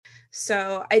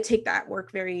So I take that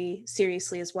work very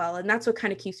seriously as well. And that's what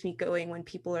kind of keeps me going when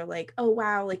people are like, oh,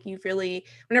 wow, like you've really,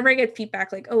 whenever I get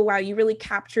feedback like, oh, wow, you really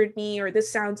captured me, or this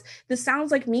sounds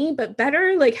like me, but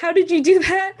better. Like, how did you do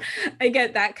that? I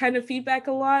get that kind of feedback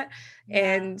a lot.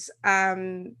 Yeah.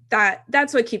 And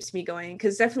that's what keeps me going,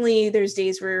 because definitely there's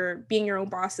days where being your own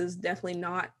boss is definitely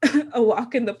not a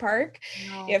walk in the park. You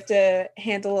No. have to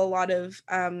handle a lot of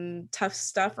tough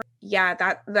stuff. Yeah,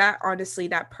 that honestly,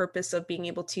 that purpose of being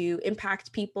able to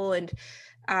impact people and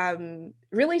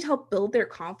really to help build their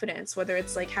confidence, whether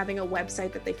it's like having a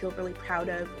website that they feel really proud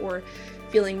of, or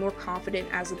feeling more confident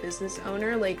as a business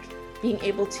owner, like being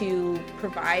able to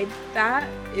provide that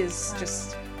is Yeah.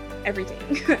 just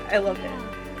everything. I love it.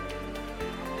 Yeah.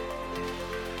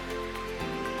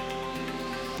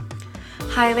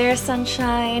 Hi there,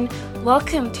 sunshine.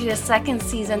 Welcome to the second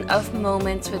season of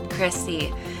Moments with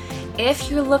Christy.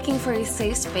 If you're looking for a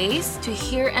safe space to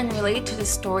hear and relate to the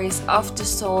stories of the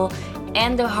soul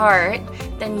and the heart,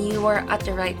 then you are at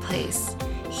the right place.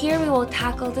 Here we will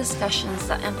tackle discussions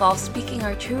that involve speaking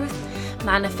our truth,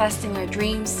 manifesting our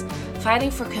dreams,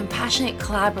 fighting for compassionate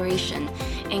collaboration,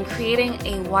 and creating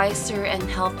a wiser and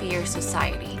healthier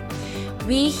society.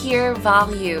 We here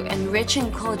value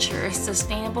enriching culture,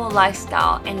 sustainable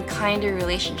lifestyle, and kinder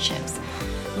relationships.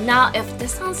 Now, if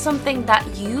this sounds something that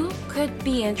you could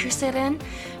be interested in,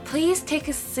 please take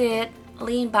a seat,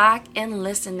 lean back, and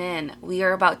listen in. We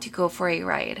are about to go for a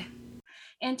ride.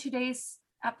 In today's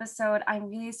episode, I'm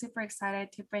really super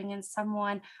excited to bring in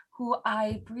someone who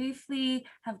I briefly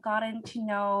have gotten to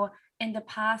know in the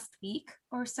past week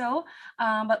or so.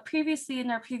 But previously,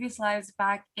 in our previous lives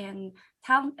back in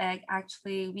Talent Egg,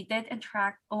 actually, we did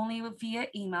interact only via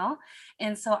email.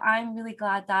 And so I'm really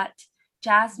glad that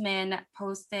Jasmine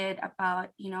posted about,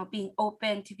 being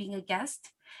open to being a guest.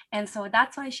 And so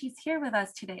that's why she's here with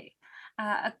us today.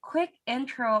 A quick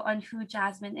intro on who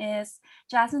Jasmine is.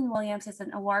 Jasmine Williams is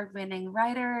an award winning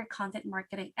writer, content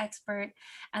marketing expert,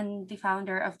 and the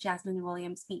founder of Jasmine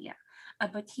Williams Media, a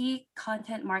boutique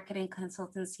content marketing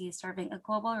consultancy serving a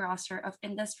global roster of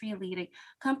industry leading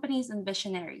companies and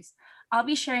visionaries. I'll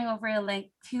be sharing over a link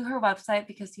to her website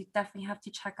because you definitely have to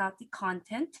check out the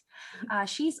content.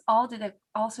 She's also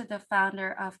the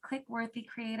founder of Clickworthy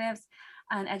Creatives,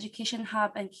 an education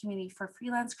hub and community for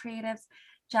freelance creatives.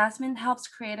 Jasmine helps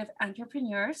creative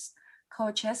entrepreneurs,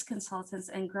 coaches, consultants,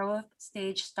 and growth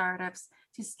stage startups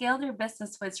to scale their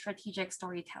business with strategic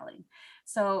storytelling.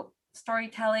 So,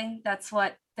 storytelling, that's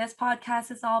what this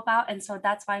podcast is all about. And so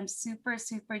that's why I'm super,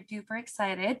 super duper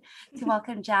excited to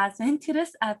welcome Jasmine to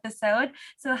this episode.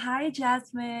 So, hi,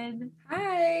 Jasmine.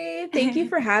 Hi, thank you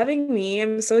for having me.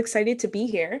 I'm so excited to be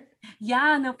here.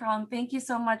 Yeah, no problem. Thank you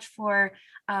so much for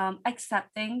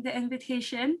accepting the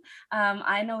invitation.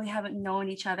 I know we haven't known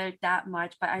each other that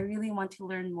much, but I really want to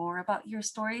learn more about your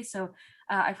story. So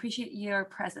I appreciate your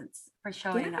presence for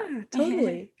showing up. Yeah,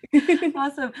 totally.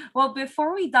 Awesome. Well,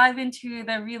 before we dive into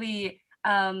the really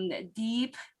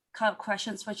deep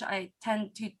questions, which I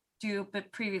tend to do a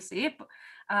bit previously,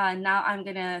 now I'm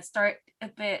gonna start a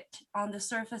bit on the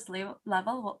surface level.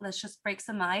 Well, let's just break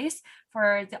some ice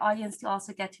for the audience to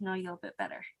also get to know you a bit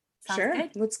better. Sounds Sure,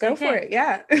 good? let's go for Okay, it.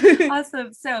 Yeah.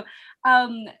 awesome. So,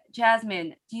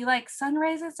 Jasmine, do you like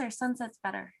sunrises or sunsets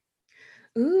better?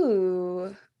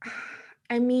 Ooh,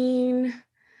 I mean,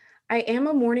 I am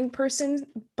a morning person,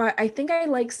 but I think I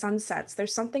like sunsets.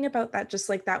 There's something about that, just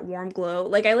like that warm glow.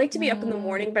 Like, I like to be up in the Mm,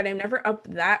 morning, but I'm never up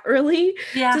that early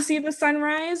to yeah, see the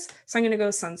sunrise. So I'm gonna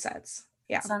go sunsets.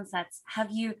 Yeah. sunsets.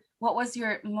 What was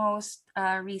your most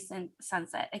recent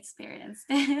sunset experience?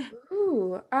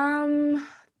 Ooh,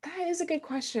 that is a good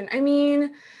question. I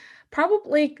mean,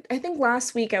 probably, I think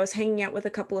last week I was hanging out with a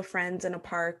couple of friends in a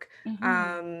park.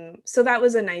 Mm-hmm. So that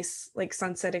was a nice like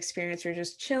sunset experience. We're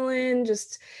just chilling,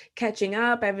 just catching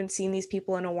up. I haven't seen these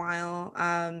people in a while.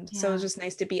 So it was Yeah. just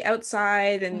nice to be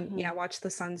outside and Mm-hmm. yeah, watch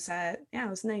the sunset. Yeah, it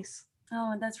was nice.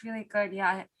 Oh, that's really good.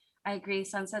 Yeah, I agree.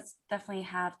 Sunsets definitely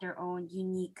have their own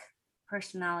unique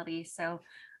personality. So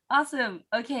awesome.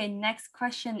 Okay, next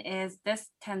question is this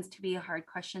tends to be a hard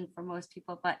question for most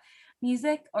people, but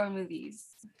music or movies?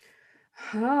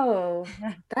 Oh,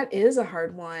 that is a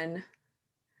hard one.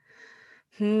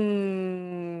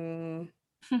 Hmm.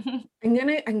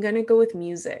 I'm gonna go with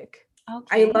music.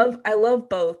 Okay. I love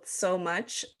both so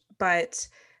much, but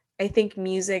I think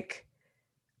music,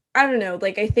 I don't know,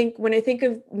 like I think when I think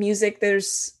of music,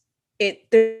 there's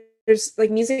like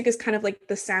music is kind of like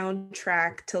the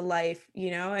soundtrack to life,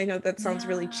 you know? I know that sounds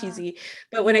really Yeah. cheesy,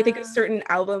 but when I think of Yeah. certain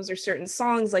albums or certain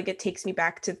songs, like it takes me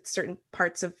back to certain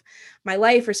parts of my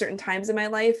life or certain times in my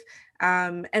life.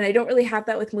 And I don't really have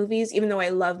that with movies, even though I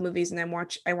love movies and I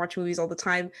watch movies all the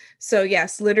time. So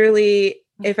yes, literally,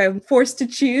 if I'm forced to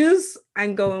choose,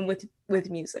 I'm going with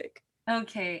music.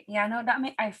 Okay. Yeah, no,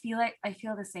 I feel like I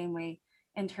feel the same way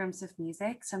in terms of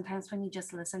music. Sometimes when you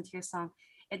just listen to your song,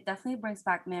 it definitely brings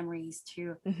back memories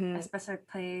to a Hmm. specific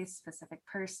place, specific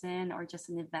person, or just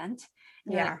an event.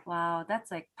 And you're Yeah, like, wow,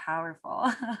 that's like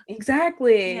powerful.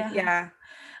 exactly. Yeah. Yeah.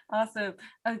 Awesome.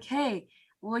 Okay.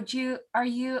 Are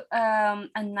you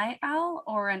a night owl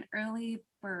or an early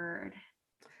bird?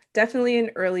 Definitely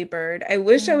an early bird. I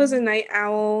wish I was a Mm. night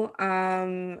owl.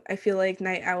 I feel like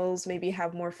night owls maybe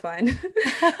have more fun.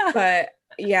 But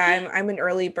yeah, I'm an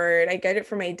early bird. I get it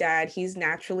from my dad. He's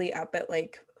naturally up at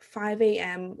like 5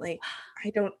 a.m. Like I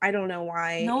don't know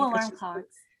why. No That's alarm just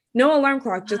clocks. no alarm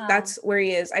clock, just Wow. that's where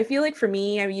he is. I feel like for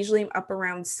me, I usually am up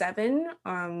around 7,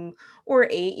 or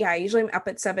 8. Yeah, usually I'm up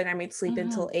at 7. I might sleep Hmm.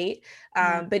 until 8.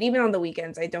 Yeah. But even on the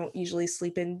weekends, I don't usually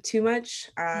sleep in too much.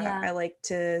 Yeah. I like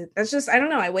to that's just I don't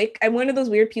know. I'm one of those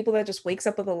weird people that just wakes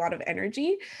up with a lot of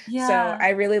energy. So Yeah. I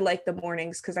really like the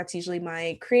mornings because that's usually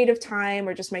my creative time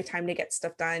or just my time to get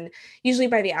stuff done. Usually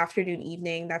by the afternoon,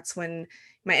 evening, that's when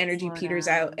my energy Slow peters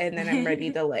out down. and then I'm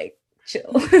ready to like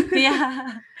chill.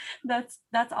 Yeah. That's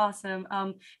awesome.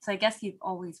 So I guess you've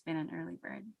always been an early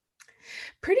bird.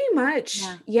 Pretty much.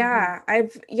 Yeah. Hmm.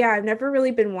 I've never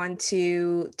really been one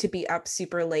to be up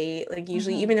super late. Like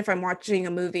usually Hmm. even if I'm watching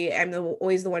a movie,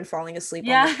 always the one falling asleep on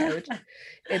the Yeah. couch.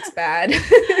 It's bad.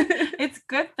 It's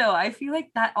good though. I feel like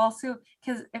that also,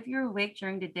 because if you're awake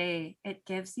during the day, it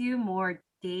gives you more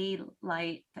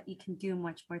daylight that you can do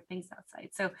much more things outside.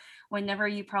 So whenever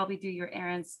you probably do your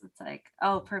errands, it's like,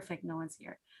 oh, perfect, no one's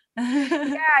here.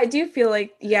 Yeah, I do feel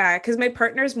like yeah, because my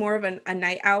partner's more of a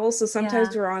night owl, so sometimes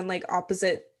Yeah. we're on like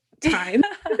opposite time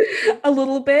a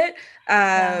little bit.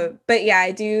 Yeah. But yeah,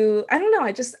 I don't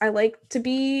know, I like to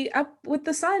be up with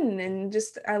the sun and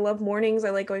just I love mornings.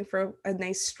 I like going for a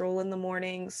nice stroll in the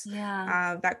mornings,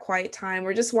 Yeah. that quiet time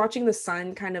or just watching the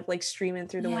sun kind of like streaming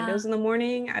through the Yeah. windows in the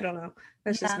morning. I don't know.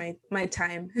 That's just Yeah. my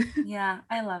time. Yeah.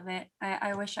 I love it.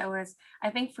 I wish I was. I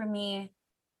think for me,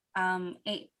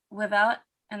 eight without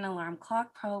an alarm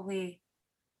clock, probably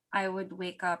I would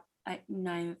wake up at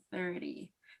 9:30.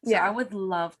 So I Yeah. would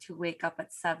love to wake up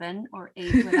at 7 or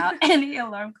 8 without any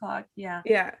alarm clock. Yeah,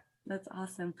 Yeah. that's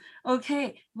awesome.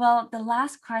 Okay, well, the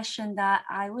last question that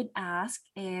I would ask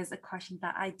is a question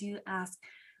that I do ask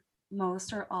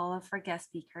most or all of our guest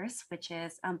speakers, which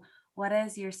is what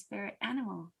is your spirit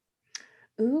animal?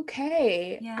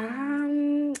 Okay.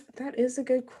 Yeah. That is a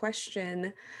good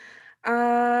question.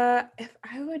 If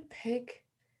I would pick,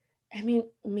 I mean,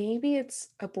 maybe it's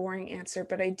a boring answer,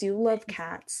 but I do love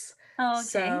cats. Oh, okay.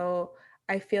 So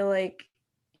I feel like,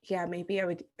 yeah, maybe I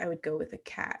would go with a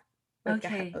cat, like a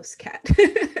Okay. house cat.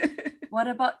 What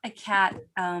about a cat?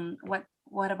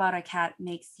 What about a cat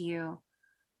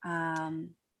um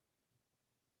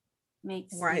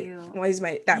makes you Why is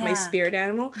my yeah, spirit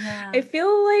animal? I yeah.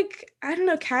 feel like I don't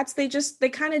know, cats, they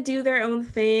kind of do their own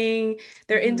thing.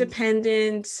 They're Hmm.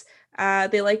 independent.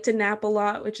 They like to nap a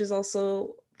lot, which is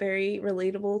also very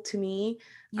relatable to me.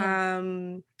 Yeah.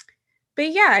 Um,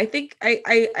 but yeah, I think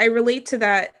I relate to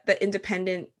that the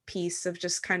independent piece of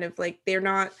just kind of like they're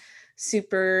not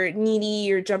super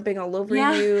needy or jumping all over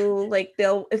Yeah. you. Like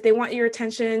they'll if they want your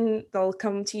attention, they'll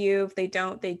come to you. If they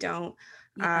don't, they don't.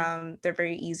 Yeah. They're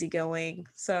very easygoing.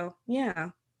 So yeah.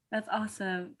 That's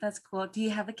awesome. That's cool. Do you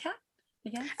have a cat? I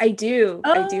guess. I do.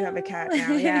 I do have a Oh, cat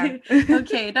now, yeah.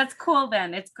 okay. That's cool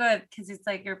then. It's good because it's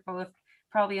like you're both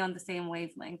probably on the same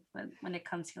wavelength when it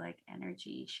comes to like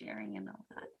energy sharing and all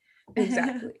that.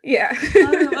 Exactly. Yeah.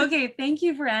 Awesome. Okay. Thank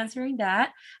you for answering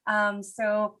that.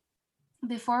 So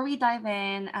before we dive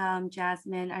in,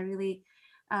 Jasmine, I really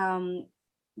um,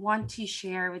 want to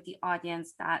share with the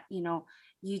audience that,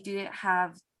 you do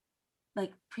have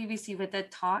like previously with the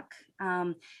talk,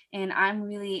 and I'm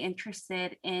really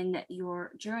interested in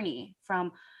your journey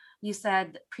from, you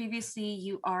said previously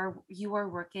you were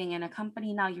working in a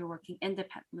company, now you're working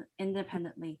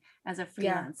independently as a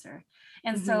Yeah. freelancer.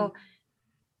 And Mhm. so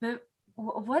the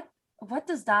what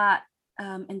does that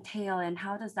entail, and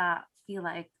how does that feel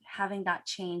like having that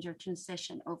change or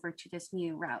transition over to this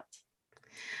new route?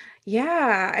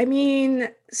 Yeah, I mean,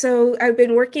 so I've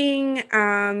been working,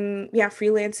 yeah,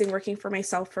 freelancing, working for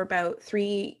myself for about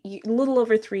a little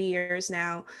over 3 years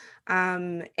now.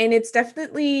 And it's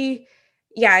definitely,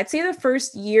 yeah, I'd say the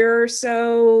first year or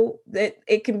so that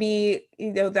it can be,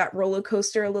 that roller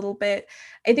coaster a little bit.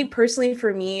 I think personally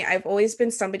for me, I've always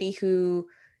been somebody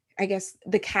I guess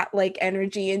the cat-like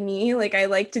energy in me. Like I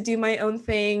like to do my own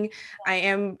thing. I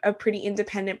am a pretty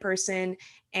independent person.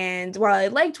 And while I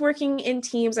liked working in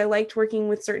teams, I liked working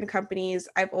with certain companies,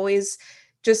 I've always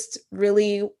just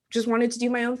really just wanted to do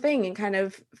my own thing and kind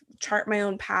of chart my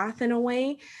own path in a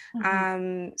way.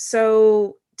 Mhm.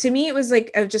 So to me, it was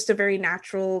like just a very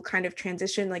natural kind of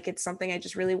transition. Like it's something I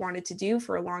just really wanted to do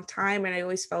for a long time. And I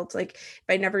always felt like if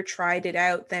I never tried it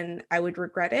out, then I would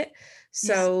regret it.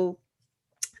 Yeah. So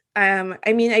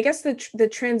I mean, I guess the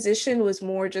transition was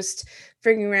more just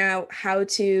figuring out how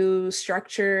to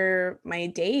structure my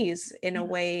days in a Mhm.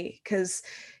 way, because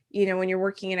when you're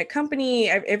working in a company,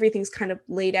 everything's kind of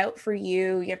laid out for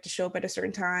you. You have to show up at a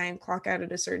certain time, clock out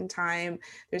at a certain time.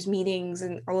 There's meetings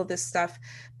and all of this stuff.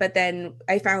 But then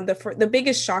I found the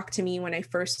biggest shock to me when I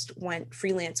first went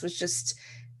freelance was just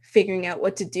figuring out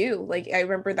what to do. Like I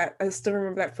still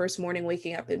remember that first morning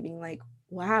waking up and being like,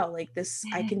 wow, like this,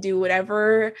 I can do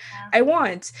whatever Yeah. I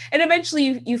want. And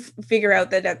eventually you figure out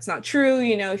that that's not true.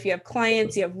 If you have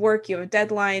clients, you have work, you have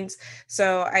deadlines.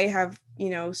 So I have,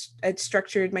 I'd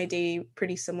structured my day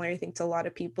pretty similar, I think, to a lot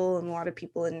of people and a lot of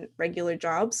people in regular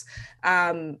jobs.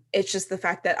 It's just the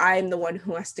fact that I'm the one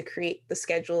who has to create the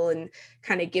schedule and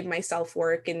kind of give myself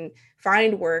work and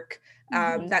find work.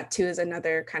 Mhm. That too is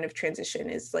another kind of transition,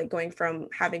 is like going from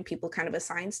having people kind of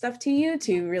assign stuff to you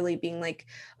to really being like,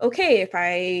 okay, if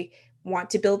I want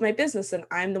to build my business, and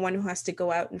I'm the one who has to go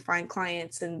out and find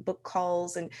clients and book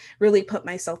calls and really put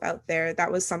myself out there.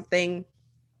 That was something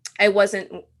I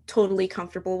wasn't totally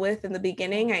comfortable with in the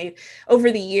beginning.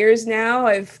 Over the years now,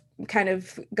 I've kind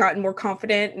of gotten more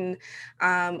confident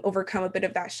and overcome a bit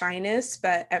of that shyness.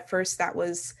 But at first, that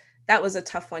was a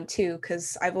tough one too,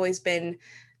 because I've always been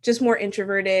just more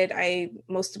introverted.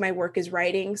 Most of my work is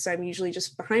writing, so I'm usually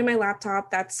just behind my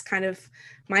laptop. That's kind of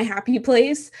my happy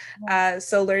place. Yeah.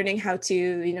 So learning how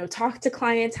to talk to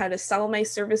clients, how to sell my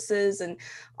services, and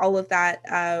all of that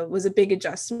was a big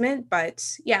adjustment. But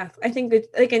yeah, I think that,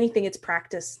 like anything, it's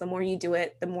practice. The more you do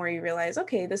it, the more you realize,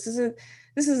 okay, this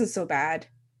isn't so bad.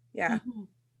 Yeah. Mhm.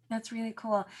 That's really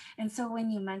cool. And so when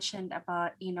you mentioned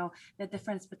about, the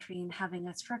difference between having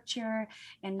a structure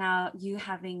and now you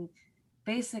having,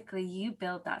 basically you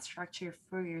build that structure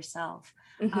for yourself.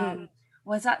 Hmm. Um,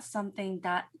 was that something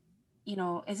that,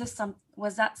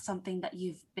 was that something that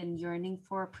you've been yearning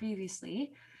for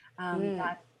previously? Mm.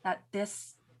 That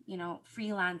this,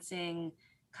 freelancing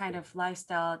kind of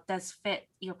lifestyle does fit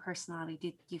your personality.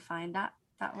 Did you find that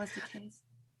that was the case?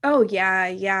 Oh yeah,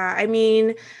 yeah. I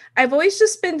mean, I've always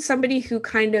just been somebody who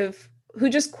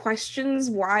just questions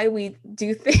why we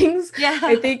do things. I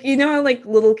Yeah. think how like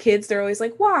little kids, they're always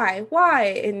like, why?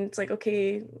 And it's like,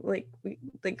 okay, like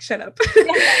shut up.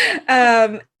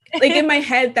 um like in my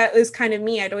head, that was kind of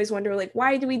me. I'd always wonder, like,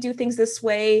 why do we do things this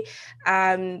way?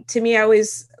 To me, I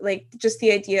always like just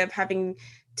the idea of having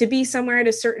to be somewhere at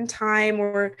a certain time,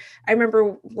 or I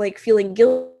remember like feeling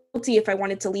guilty if I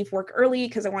wanted to leave work early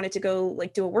because I wanted to go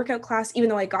like do a workout class, even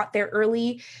though I got there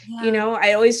early. Yeah.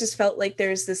 I always just felt like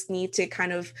there's this need to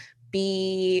kind of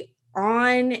be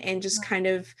on and just kind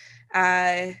of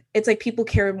it's like people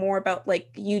care more about like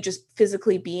you just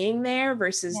physically being there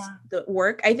versus Yeah. the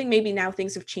work. I think maybe now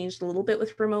things have changed a little bit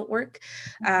with remote work,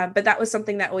 Mhm. but that was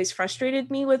something that always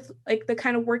frustrated me with like the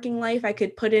kind of working life. I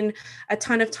could put in a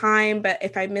ton of time, but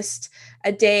if I missed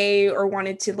a day or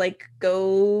wanted to like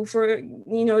go for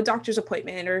a doctor's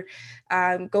appointment or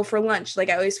go for lunch, like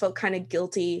I always felt kind of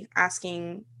guilty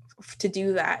asking to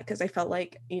do that because I felt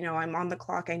like I'm on the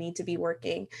clock, I need to be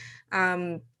working.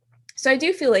 So I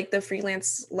do feel like the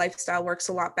freelance lifestyle works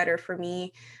a lot better for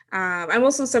me. I'm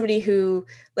also somebody who,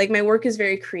 like, my work is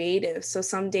very creative, so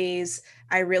some days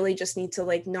I really just need to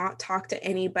like not talk to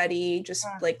anybody, just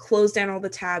Yeah. like close down all the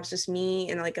tabs, just me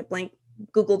and like a blank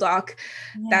Google Doc.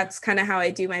 Yeah. That's kind of how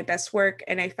I do my best work.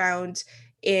 And I found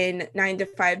in 9 to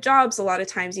 5 jobs, a lot of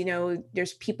times,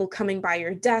 there's people coming by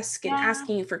your desk and Yeah.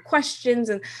 asking you for questions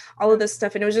and all of this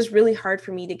stuff. And it was just really hard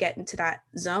for me to get into that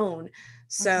zone.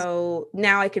 Mhm. So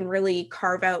now I can really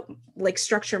carve out, like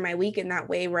structure my week in that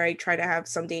way, where I try to have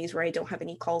some days where I don't have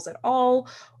any calls at all,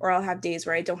 or I'll have days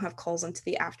where I don't have calls into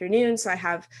the afternoon. So I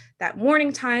have that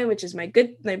morning time, which is my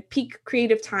peak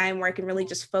creative time where I can really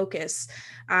just focus.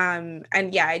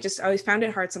 And yeah, I just always found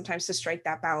it hard sometimes to strike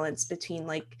that balance between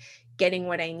like getting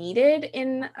what I needed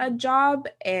in a job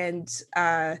and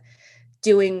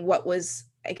doing what was,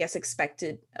 I guess,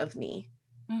 expected of me.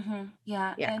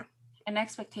 Yeah. Yeah. And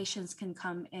expectations can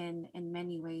come in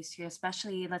many ways here,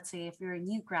 especially let's say if you're a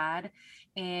new grad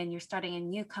and you're starting a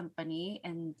new company,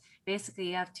 and basically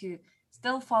you have to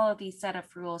still follow these set of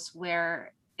rules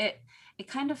where it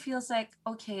kind of feels like,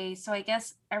 okay, so I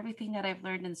guess everything that I've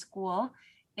learned in school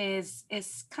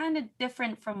is kind of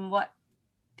different from what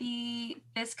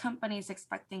this company is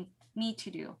expecting me to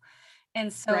do.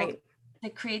 And so Right. the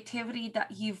creativity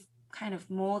that you've kind of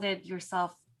molded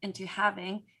yourself into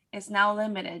having is now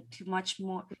limited to much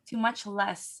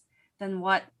less than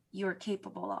what you're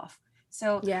capable of.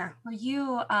 So Yeah. for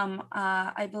you,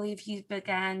 I believe you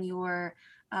began your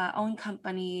own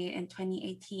company in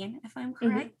 2018, if I'm Hmm.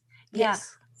 correct. Yeah.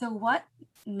 Yes. So what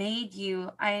made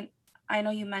you, I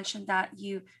know you mentioned that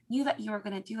you knew that you were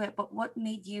going to do it, but what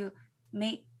made you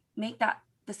make that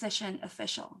decision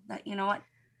official, that, you know what,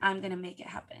 I'm going to make it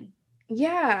happen?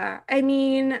 Yeah. I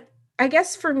mean, I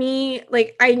guess for me,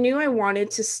 like I knew I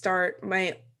wanted to start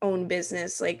my own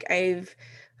business. Like I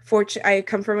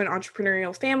come from an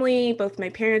entrepreneurial family. Both my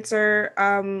parents are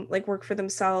like work for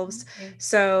themselves. Okay.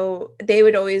 So they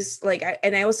would always like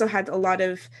and I also had a lot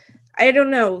of, I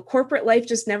don't know, corporate life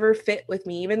just never fit with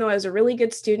me. Even though I was a really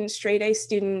good student, straight A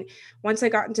student, once I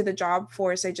got into the job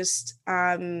force, I just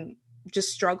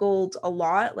struggled a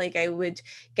lot. Like I would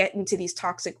get into these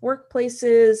toxic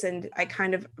workplaces and I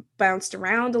kind of bounced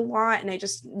around a lot and I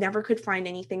just never could find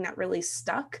anything that really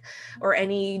stuck or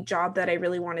any job that I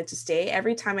really wanted to stay.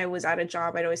 Every time I was at a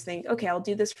job, I'd always think, okay, I'll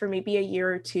do this for maybe a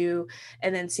year or two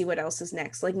and then see what else is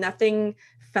next. Like nothing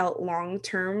felt long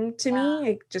term to Yeah. me.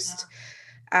 I just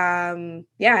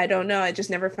yeah, I don't know. I just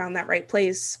never found that right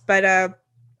place. But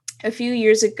a few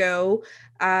years ago,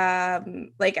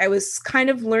 like I was kind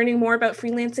of learning more about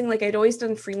freelancing. Like I'd always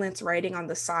done freelance writing on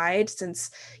the side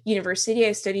since university.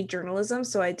 I studied journalism,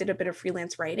 so I did a bit of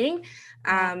freelance writing.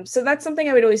 Yeah. So that's something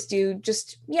I would always do,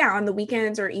 just yeah, on the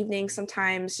weekends or evenings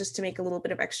sometimes, just to make a little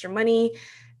bit of extra money.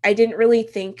 I didn't really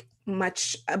think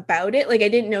much about it. Like I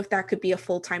didn't know if that could be a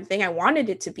full-time thing. I wanted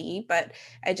it to be, but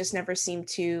I just never seemed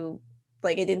to,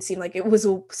 like it didn't seem like it was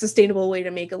a sustainable way to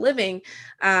make a living.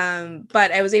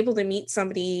 But I was able to meet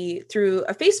somebody through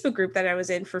a Facebook group that I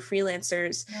was in for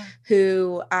freelancers Yeah.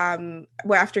 who,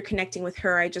 well, after connecting with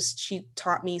her, she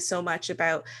taught me so much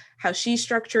about how she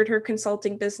structured her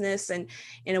consulting business and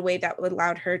in a way that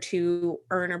allowed her to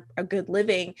earn a good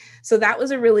living. So that was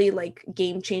a really like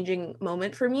game-changing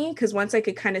moment for me, because once I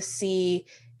could kind of see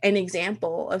an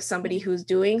example of somebody who's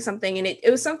doing something, and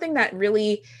it was something that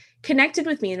really connected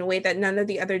with me in a way that none of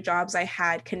the other jobs I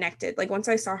had connected. Like once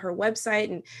I saw her website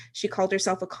and she called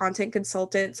herself a content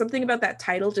consultant, something about that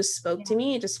title just spoke to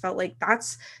me. It just felt like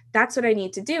that's what I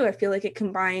need to do. I feel like it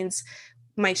combines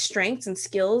my strengths and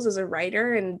skills as a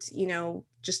writer and, you know,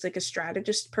 just like a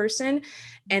strategist person,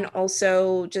 and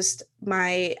also just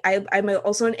I'm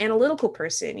also an analytical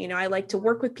person. You know, I like to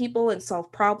work with people and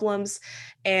solve problems,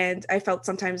 and I felt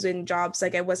sometimes in jobs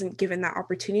like I wasn't given that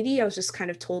opportunity. I was just kind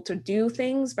of told to do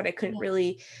things, but I couldn't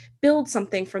really build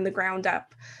something from the ground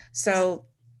up. So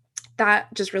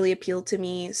that just really appealed to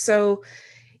me. So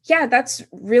yeah, that's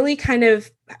really kind of,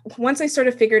 once I sort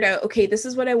of figured out, okay, this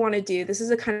is what I want to do, this is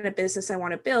the kind of business I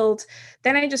want to build,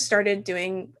 then I just started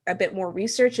doing a bit more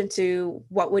research into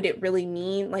what would it really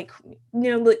mean. Like, you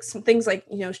know, like some things like,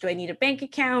 you know, do I need a bank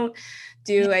account?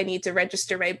 Do I need to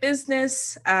register my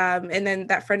business? And then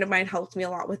that friend of mine helped me a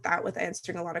lot with that, with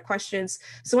answering a lot of questions.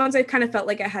 So once I kind of felt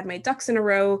like I had my ducks in a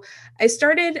row,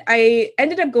 I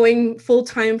ended up going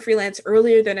full-time freelance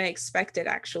earlier than I expected,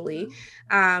 actually.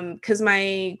 Because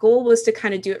my goal was to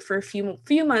kind of do it for a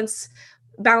few months,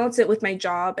 balance it with my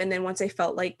job, and then once I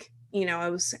felt like, you know, I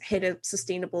was hit a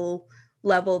sustainable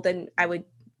level, then I would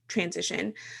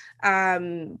transition.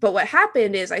 But what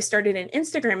happened is I started an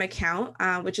Instagram account,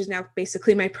 which is now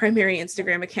basically my primary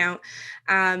Instagram account,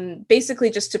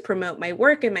 basically just to promote my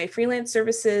work and my freelance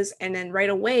services. And then right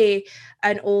away,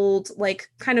 an old like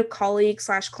kind of colleague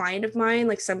slash client of mine,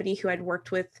 like somebody who I'd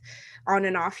worked with on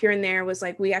and off here and there, was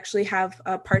like, we actually have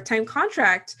a part-time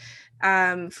contract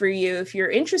for you if you're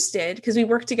interested, because we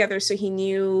worked together. So he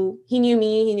knew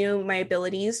me, he knew my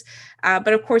abilities.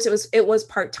 But of course it was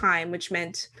part-time, which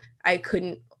meant I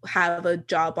couldn't have a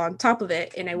job on top of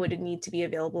it, and I would need to be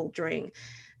available during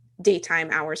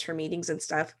daytime hours for meetings and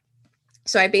stuff.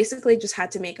 So I basically just had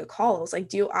to make a call. I was like,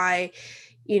 do I,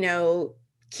 you know,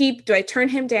 do I turn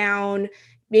him down,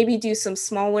 maybe do some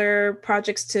smaller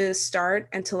projects to start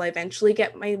until I eventually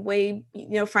get my way, you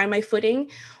know, find my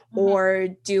footing? Or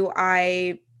do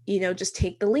I, you know, just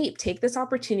take the leap, take this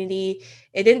opportunity?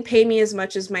 It didn't pay me as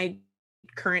much as my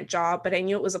current job, but I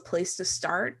knew it was a place to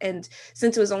start. And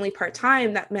since it was only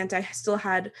part-time, that meant I still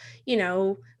had, you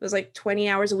know, it was like 20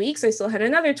 hours a week. So I still had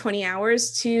another 20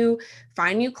 hours to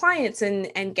find new clients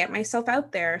and get myself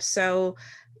out there. So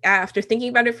after thinking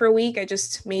about it for a week, I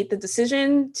just made the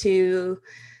decision to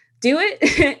do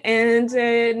it and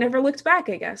never looked back,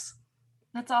 I guess.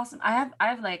 That's awesome.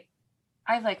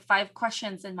 I have like 5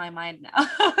 questions in my mind now.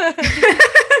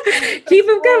 Keep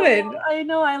them coming. I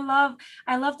know.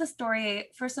 I love the story.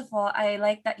 First of all, I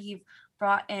like that you've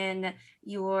brought in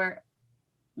your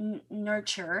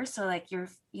nurture. So like your,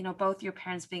 both your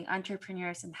parents being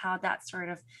entrepreneurs and how that sort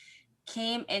of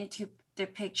came into the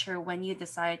picture when you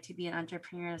decided to be an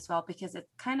entrepreneur as well, because it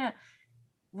kind of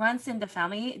runs in the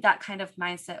family, that kind of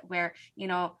mindset where,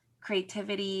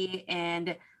 creativity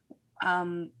and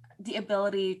the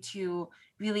ability to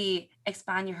really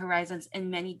expand your horizons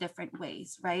in many different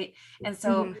ways, right? And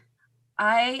so Mhm.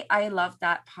 I love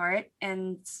that part,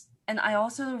 and I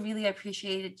also really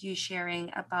appreciated you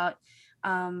sharing about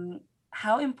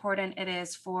how important it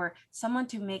is for someone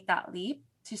to make that leap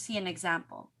to see an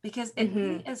example, because it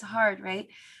really Mhm. is hard, right?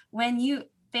 When you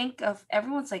think of,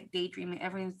 everyone's like daydreaming,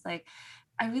 everyone's like,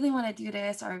 I really want to do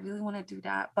this or I really want to do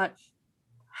that, but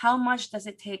how much does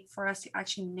it take for us to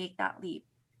actually make that leap,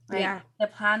 right? Yeah. The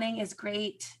planning is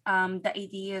great, the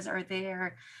ideas are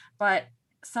there, but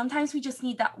sometimes we just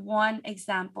need that one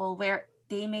example where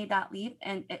they made that leap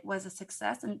and it was a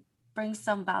success, and bring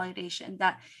some validation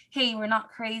that, hey, we're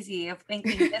not crazy of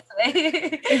thinking this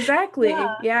way. Yeah, Exactly.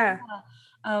 Yeah. yeah.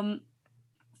 um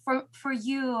for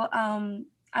you,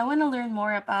 I want to learn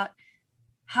more about,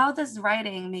 how does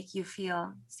writing make you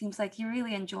feel? Seems like you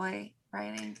really enjoy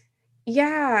writing.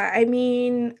 Yeah, I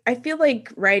mean, I feel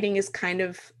like writing is kind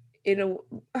of,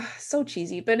 so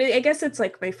cheesy, but I guess it's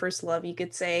like my first love, you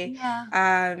could say.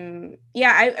 Yeah.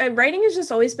 Yeah, writing has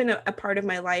just always been a part of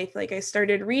my life. Like I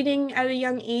started reading at a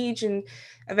young age, and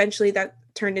eventually that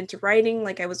turned into writing.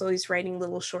 Like I was always writing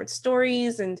little short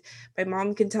stories, and my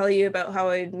mom can tell you about how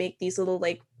I'd make these little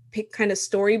like pick kind of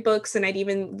storybooks, and I'd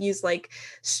even use like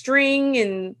string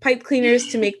and pipe cleaners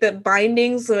to make the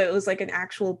bindings so it was like an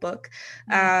actual book.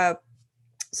 Yeah.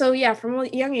 So yeah, from a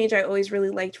young age I always really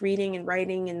liked reading and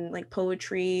writing and like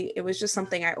poetry. It was just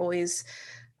something I always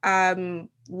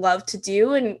loved to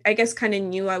do, and I guess kind of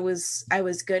knew I was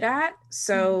good at. Mhm.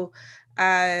 So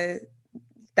uh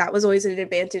that was always an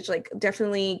advantage. Like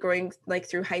definitely growing like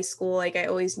through high school, like I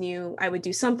always knew I would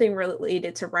do something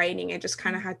related to writing. I just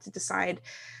kind of Mhm. had to decide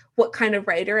what kind of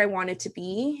writer I wanted to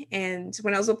be. And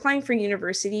when I was applying for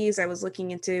universities, I was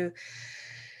looking into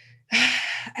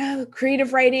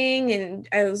creative writing, and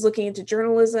I was looking into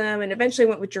journalism, and eventually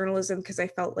went with journalism because I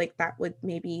felt like that would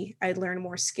maybe I'd learn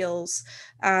more skills.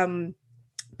 Um,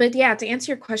 but yeah, to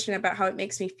answer your question about how it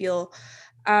makes me feel,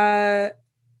 uh,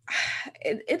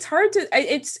 it's hard to,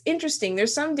 it's interesting.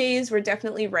 There's some days where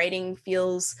definitely writing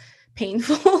feels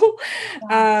painful.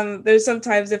 Yeah. There's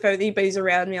sometimes if anybody's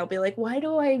around me, I'll be like, why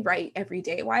do I write every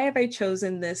day? Why have I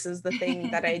chosen this as the thing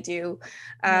that I do?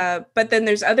 Yeah. But then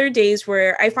there's other days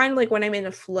where I find like when I'm in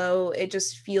a flow, it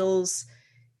just feels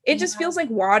Yeah. like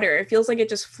water. It feels like it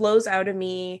just flows out of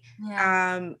me.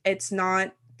 Yeah. It's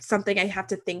not something I have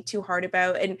to think too hard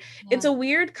about. And it's Yeah. a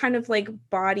weird kind of like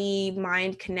body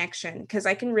mind connection because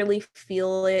I can really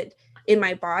feel it in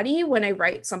my body when I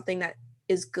write something that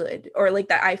is good or like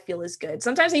that I feel is good.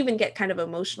 Sometimes I even get kind of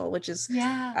emotional, which is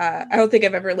Yeah. I don't think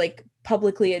I've ever like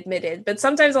publicly admitted, but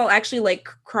sometimes I'll actually like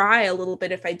cry a little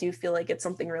bit if I do feel like it's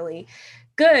something really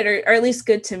good or at least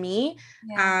good to me.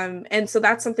 Yeah. And so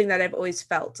that's something that I've always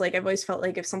felt like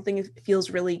if something feels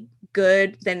really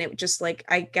good, then it just like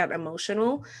I get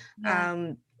emotional. Yeah.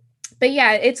 um but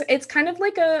yeah, it's kind of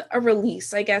like a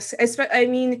release, I guess. I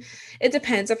mean, it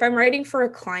depends. If I'm writing for a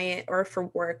client or for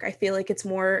work, I feel like it's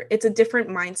a different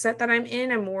mindset that I'm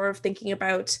in. I'm more of thinking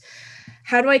about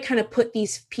how do I kind of put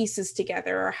these pieces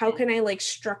together, or how can I like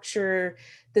structure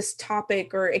this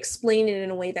topic or explain it in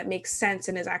a way that makes sense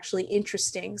and is actually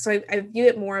interesting. So I view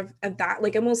it more of that,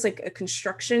 like almost like a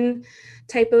construction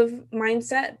type of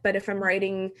mindset. But if I'm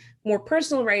writing more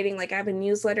personal writing, like I have a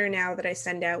newsletter now that I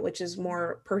send out, which is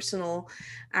more personal,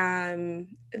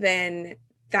 then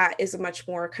that is a much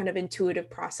more kind of intuitive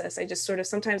process. I just sort of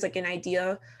sometimes like an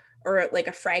idea or like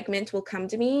a fragment will come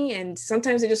to me, and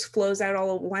sometimes it just flows out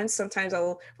all at once. Sometimes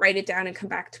I'll write it down and come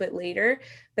back to it later,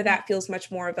 but Yeah. that feels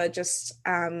much more of a just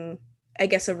I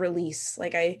guess a release.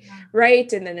 Like I Yeah.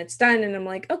 write and then it's done and I'm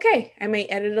like, okay, I might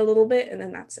edit a little bit and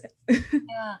then that's it.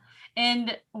 Yeah.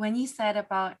 And when you said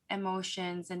about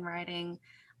emotions and writing,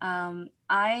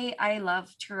 I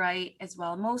love to write as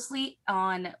well, mostly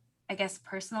on, I guess,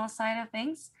 personal side of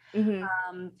things. Hmm.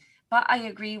 Um, but I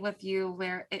agree with you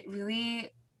where it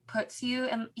really puts you,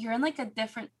 and you're in like a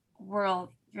different world.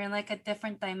 You're in like a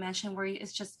different dimension where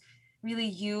it's just really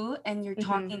you, and you're Hmm.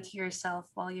 talking to yourself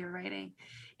while you're writing.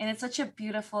 And it's such a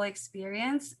beautiful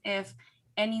experience if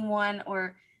anyone,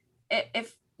 or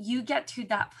if you get to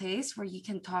that place where you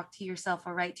can talk to yourself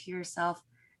or write to yourself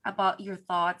about your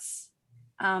thoughts,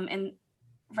 and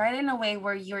write in a way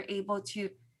where you're able to,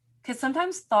 because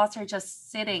sometimes thoughts are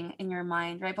just sitting in your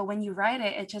mind, right? But when you write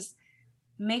it, it just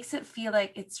makes it feel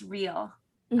like it's real.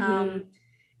 Mm-hmm.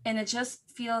 And it just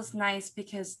feels nice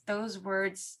because those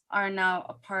words are now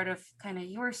a part of kind of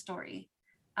your story.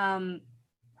 Um,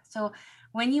 so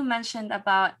when you mentioned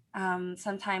about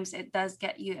sometimes it does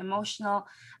get you emotional,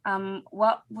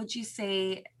 what would you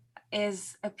say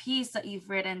is a piece that you've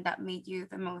written that made you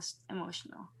the most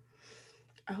emotional?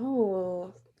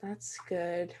 Oh, that's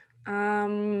good.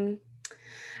 Um,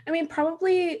 I mean,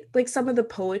 probably like some of the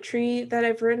poetry that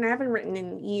I've written. I haven't written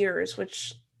in years,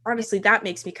 which Yeah, honestly that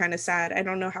makes me kind of sad. I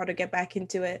don't know how to get back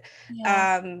into it. yeah,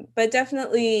 But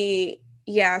definitely,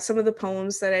 yeah, some of the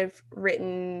poems that I've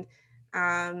written,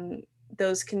 um,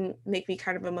 those can make me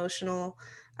kind of emotional.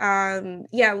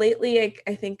 Yeah, lately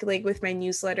I think like with my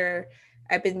newsletter,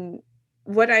 I've been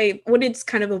what it's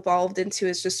kind of evolved into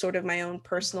is just sort of my own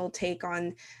personal take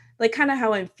on like kind of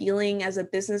how I'm feeling as a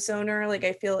business owner. Like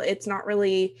I feel it's not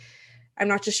really I'm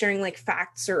not just sharing like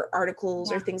facts or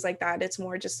articles or yeah, things like that. It's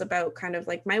more just about kind of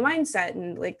like my mindset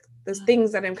and like the yeah,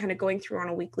 things that I'm kind of going through on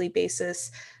a weekly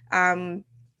basis. Um,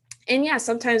 and yeah,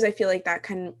 sometimes I feel like that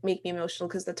can make me emotional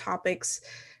because the topics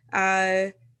uh,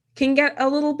 can get a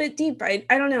little bit deep. I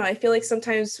don't know. I feel like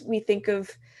sometimes we think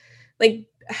of like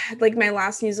like my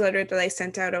last newsletter that I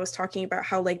sent out, I was talking about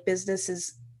how like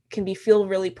businesses can be feel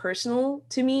really personal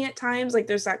to me at times. Like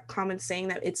there's that common saying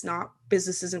that it's not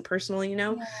business isn't personal, you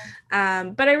know. yeah,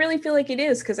 But I really feel like it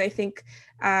is because I think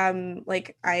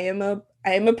like I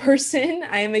am a person,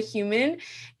 I am a human,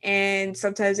 and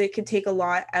sometimes it can take a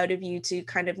lot out of you to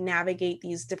kind of navigate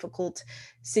these difficult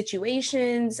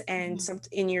situations. And mhm,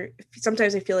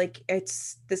 sometimes I feel like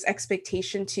it's this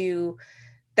expectation to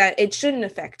that it shouldn't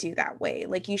affect you that way.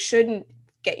 Like you shouldn't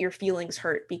get your feelings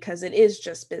hurt because it is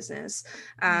just business.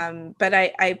 yeah, But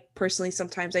I personally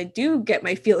sometimes I do get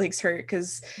my feelings hurt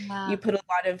because you yeah, put a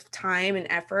lot of time and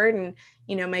effort and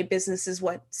my business is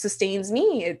what sustains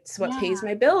me. It's what yeah, pays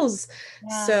my bills.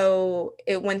 yeah, So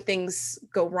when things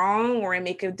go wrong or I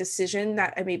make a decision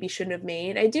that I maybe shouldn't have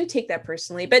made, I do take that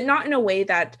personally, but not in a way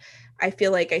that I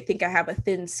feel like I think I have a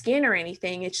thin skin or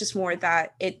anything. It's just more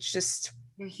that it's just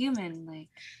you're human, like,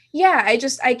 yeah,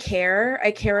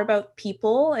 I care about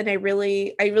people and I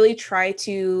really try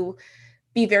to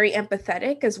be very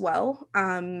empathetic as well.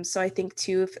 So I think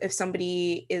too if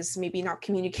somebody is maybe not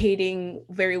communicating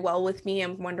very well with me,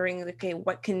 I'm wondering okay,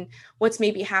 what's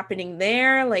maybe happening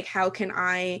there, like how can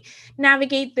I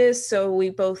navigate this so we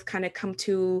both kind of come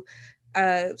to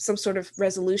some sort of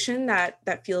resolution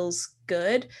that feels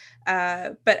good.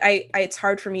 But I it's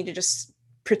hard for me to just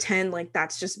pretend like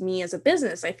that's just me as a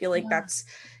business. I feel like yeah, that's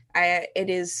I it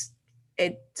is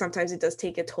it sometimes it does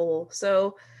take a toll.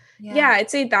 So yeah, yeah, I'd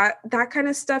say that kind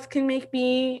of stuff can make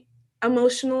me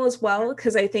emotional as well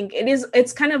because I think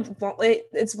it's kind of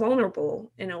it's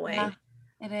vulnerable in a yeah, way.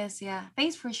 it is. Yeah.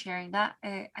 Thanks for sharing that.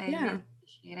 I Yeah. really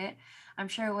appreciate it. I'm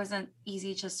sure it wasn't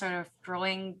easy just sort of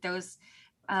throwing those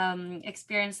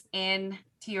experience in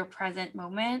to your present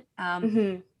moment.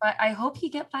 Hmm. But I hope you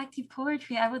get back to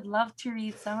poetry. I would love to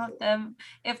read some of them.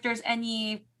 If there's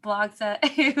any blogs that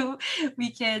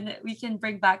we can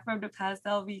bring back from the past,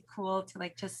 that'll be cool to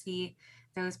like just see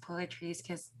those poetries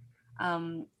because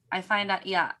I find that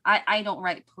yeah, I don't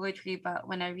write poetry, but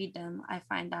when I read them, I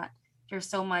find that there's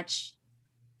so much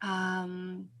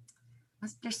um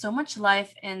there's so much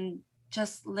life in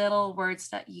just little words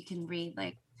that you can read.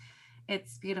 Like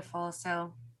it's beautiful.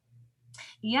 So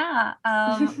yeah,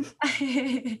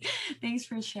 thanks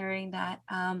for sharing that.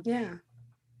 Yeah.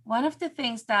 One of the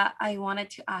things that I wanted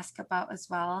to ask about as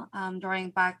well, drawing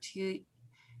back to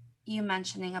you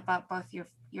mentioning about both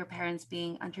your parents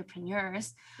being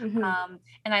entrepreneurs, Hmm.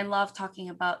 and I love talking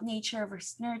about nature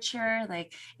versus nurture.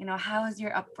 Like, how has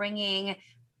your upbringing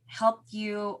helped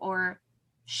you or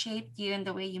shaped you in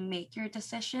the way you make your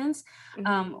decisions?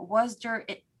 Hmm. Was there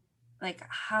it like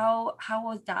how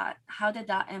was that? How did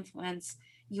that influence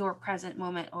your present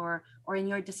moment or in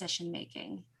your decision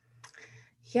making?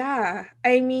 Yeah.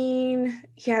 I mean,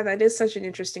 yeah, that is such an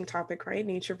interesting topic, right?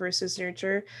 Nature versus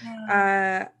nurture. Yeah.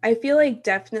 I feel like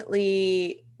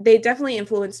they definitely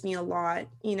influenced me a lot.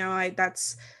 I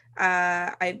that's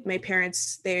I my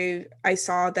parents I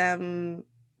saw them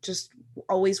just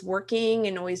always working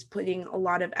and always putting a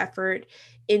lot of effort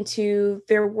into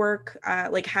their work.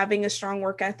 Like having a strong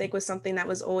work ethic was something that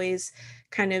was always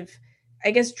kind of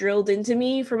I guess drilled into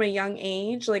me from a young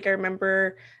age. Like I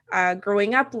remember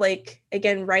growing up, like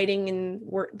again, writing and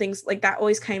work things like that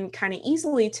always came kind of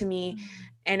easily to me.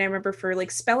 And I remember for like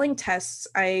spelling tests,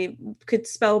 I could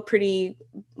spell pretty,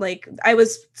 like I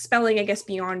was spelling, I guess,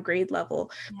 beyond grade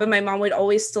level, but my mom would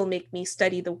always still make me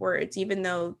study the words, even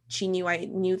though she knew I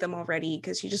knew them already,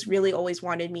 because she just really always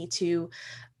wanted me to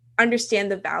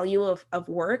understand the value of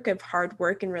work, of hard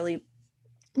work, and really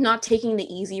not taking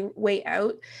the easy way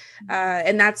out.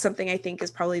 And that's something I think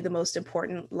is probably the most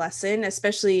important lesson,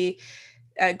 especially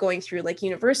going through like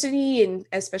university, and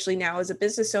especially now as a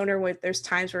business owner, where there's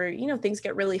times where, you know, things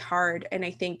get really hard. And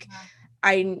I think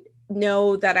I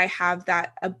know that I have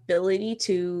that ability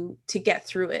to get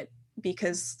through it,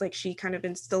 because like she kind of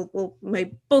instilled, well,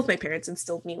 both my parents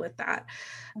instilled me with that.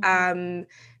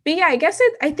 But yeah,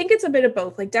 I think it's a bit of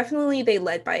both. Like definitely they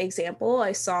led by example.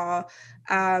 I saw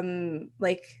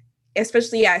like,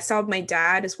 especially, I saw my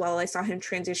dad as well. I saw him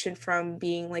transition from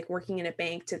being like working in a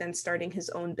bank to then starting his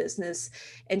own business,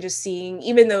 and just seeing,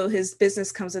 even though his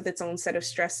business comes with its own set of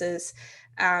stresses,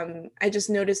 I just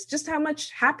noticed just how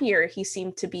much happier he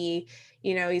seemed to be.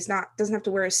 You know, doesn't have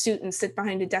to wear a suit and sit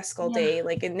behind a desk all day.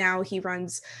 Like, and now he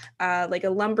runs like a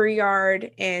lumber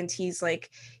yard, and he's,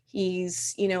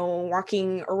 you know,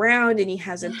 walking around, and he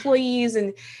has employees,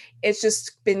 and it's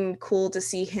just been cool to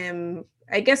see him,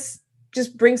 I guess,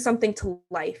 just bring something to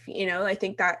life. You know, I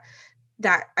think that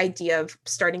idea of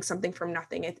starting something from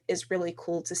nothing is really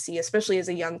cool to see, especially as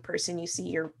a young person. You see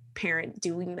your parent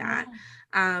doing that.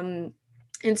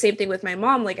 And same thing with my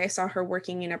mom. Like I saw her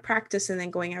working in a practice and then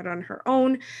going out on her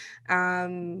own.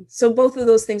 So both of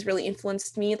those things really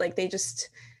influenced me. Like they just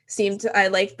I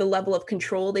like the level of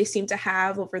control they seem to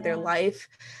have over their life.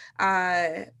 But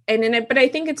I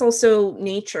think it's also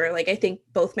nature. Like I think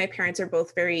both my parents are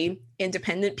both very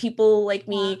independent people like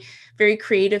me, very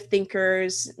creative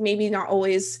thinkers, maybe not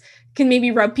always, can maybe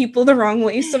rub people the wrong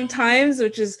way sometimes,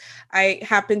 which is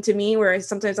happen to me, where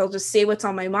sometimes I'll just say what's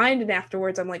on my mind, and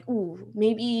afterwards I'm like, ooh,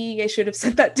 maybe I should have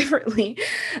said that differently.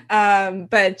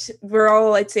 But we're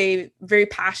all, I'd say, very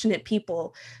passionate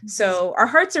people. So our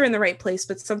hearts are in the right place,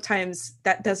 but sometimes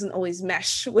that doesn't always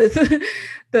mesh with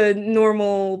the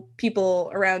normal people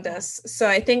around us. So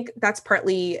I think that's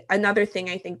partly another thing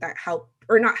I think that helped,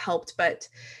 or not helped, but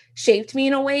shaped me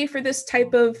in a way for this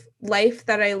type of life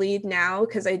that I lead now.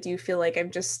 Because I do feel like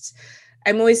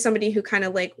I'm always somebody who kind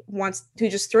of like who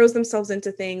just throws themselves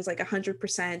into things like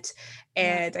 100%.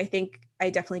 And I think I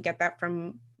definitely get that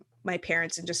from my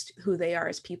parents and just who they are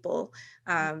as people.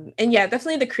 And yeah,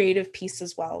 definitely the creative piece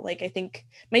as well. Like I think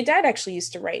my dad actually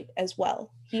used to write as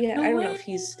well. I don't know if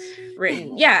he's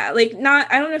written. Yeah, like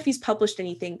I don't know if he's published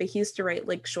anything, but he used to write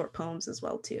like short poems as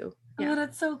well too. Yeah. Oh,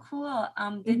 that's so cool.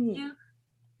 Did you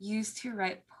used to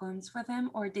write poems with him,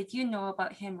 or did you know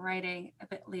about him writing a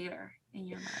bit later in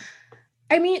your life?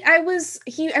 I mean, I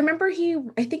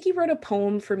think he wrote a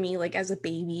poem for me like as a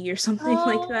baby or something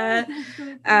like that.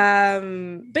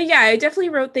 But yeah, I definitely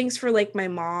wrote things for like my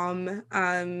mom.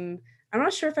 I'm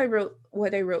not sure if I wrote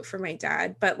what I wrote for my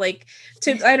dad, but like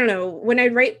I don't know, when I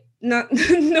write, not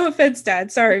no offense,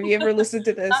 Dad, sorry if you ever listened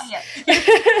to this.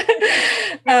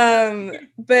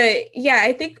 But yeah,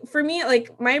 I think for me,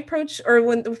 like my approach, or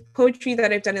when the poetry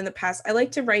that I've done in the past, I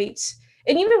like to write,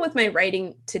 and even with my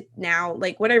writing to now,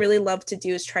 like what I really love to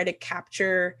do is try to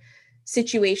capture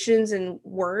situations and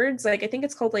words. Like I think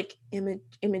it's called like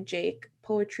imagic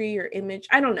poetry or image,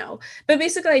 I don't know, but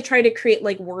basically I try to create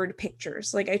like word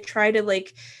pictures. Like I try to,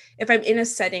 like, if I'm in a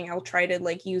setting, I'll try to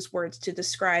like use words to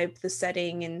describe the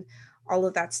setting and all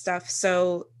of that stuff.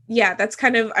 So yeah, that's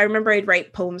kind of, I remember I'd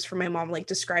write poems for my mom, like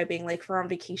describing, like for on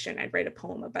vacation, I'd write a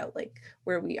poem about like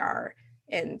where we are,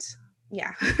 and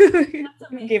yeah.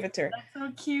 Gave it to her. That's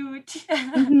so cute.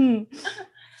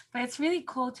 But it's really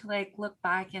cool to like look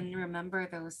back and remember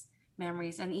those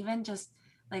memories. And even just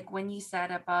like when you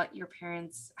said about your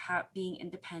parents being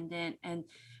independent and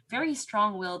very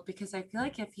strong-willed, because I feel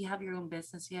like if you have your own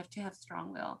business, you have to have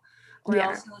strong will, or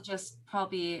else you'll just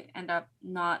probably end up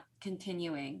not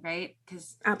continuing, right?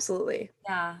 Because absolutely.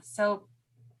 Yeah. So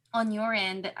on your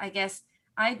end, I guess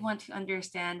I'd want to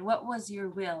understand, what was your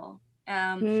will?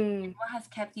 What has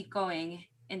kept you going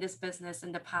in this business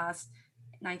in the past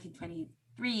 19-23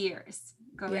 years,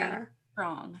 going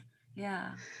strong?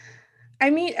 Yeah. I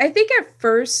mean, I think at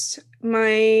first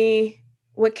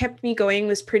what kept me going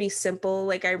was pretty simple.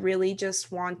 Like I really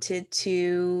just wanted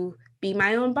to be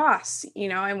my own boss. You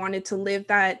know, I wanted to live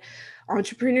that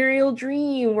entrepreneurial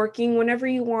dream, working whenever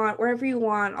you want, wherever you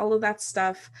want, all of that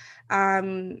stuff.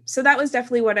 So that was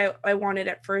definitely what I wanted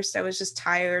at first. I was just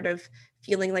tired of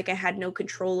feeling like I had no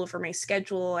control over my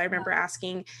schedule. I remember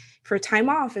asking, for time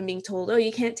off and being told, oh,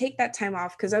 you can't take that time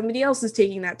off because somebody else is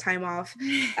taking that time off.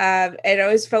 And I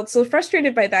always felt so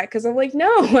frustrated by that because I'm like,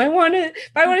 no, if I want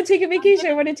to take a vacation,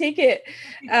 I want to take it.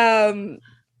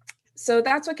 So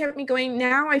that's what kept me going.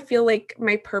 Now I feel like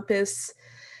my purpose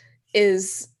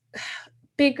is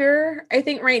bigger. I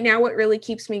think right now what really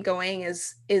keeps me going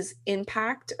is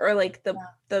impact, or like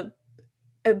the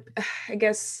I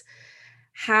guess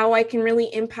how I can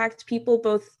really impact people,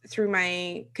 both through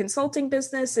my consulting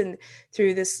business and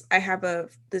through this. I have a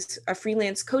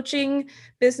freelance coaching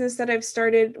business that I've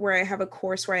started, where I have a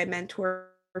course where I mentor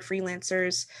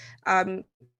freelancers.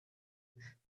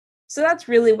 So that's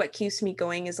really what keeps me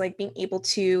going, is like being able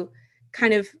to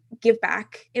kind of give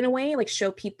back in a way, like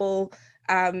show people.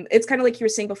 It's kind of like you were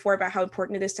saying before about how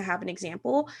important it is to have an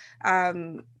example,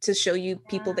 to show you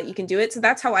people that you can do it. So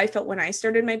that's how I felt when I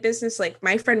started my business. Like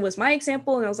my friend was my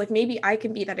example, and I was like, maybe I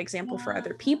can be that example for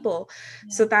other people.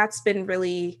 So that's been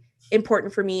really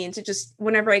important for me. And to just,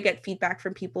 whenever I get feedback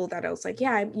from people, that I was like,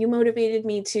 yeah, you motivated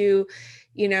me to,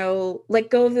 let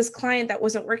go of this client that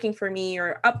wasn't working for me,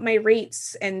 or up my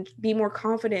rates and be more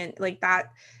confident. Like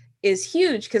that is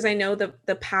huge, because I know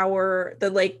the power, the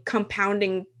like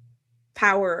compounding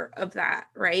power of that,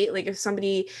 right? Like if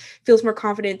somebody feels more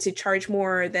confident to charge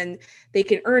more, then they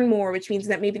can earn more, which means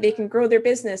that maybe they can grow their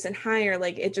business and hire.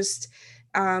 Like it just,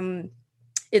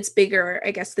 it's bigger,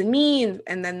 I guess, than me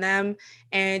and then them.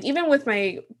 And even with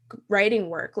my writing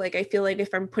work, like I feel like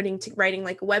if I'm writing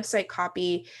like a website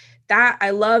copy, that I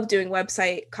love doing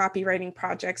website copywriting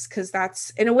projects, because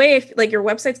that's, in a way, like your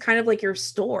website's kind of like your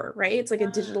store, right? It's like a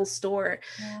digital store.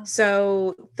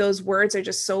 So those words are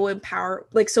just so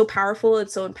so powerful and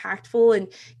so impactful, and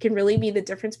can really be the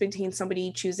difference between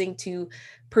somebody choosing to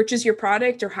purchase your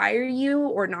product or hire you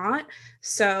or not.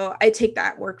 So I take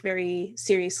that work very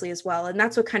seriously as well. And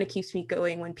that's what kind of keeps me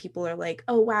going, when people are like,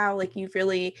 oh, wow, like you've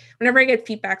really, whenever I get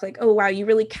feedback, like, oh, wow, you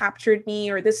really captured me,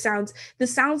 or this sounds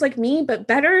like me, but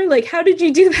better. Like, how did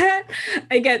you do that?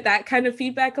 I get that kind of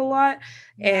feedback a lot.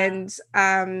 And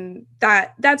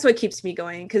that's what keeps me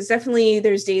going, because definitely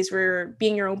there's days where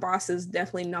being your own boss is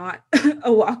definitely not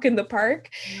a walk in the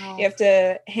park. You have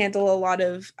to handle a lot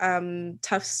of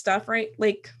tough stuff, right?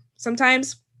 Like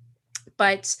sometimes,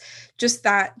 but just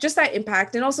that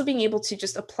impact, and also being able to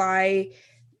just apply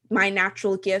my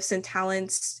natural gifts and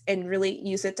talents and really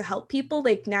use it to help people.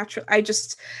 Like I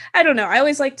don't know, I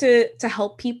always like to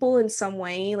help people in some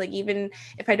way. Like even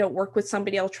if I don't work with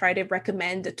somebody, I'll try to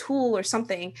recommend a tool or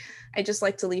something. I just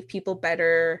like to leave people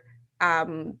better,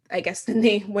 I guess, than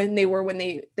when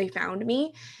they found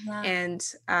me. And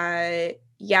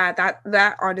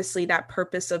that honestly, that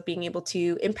purpose of being able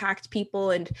to impact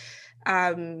people and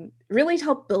really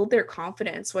help build their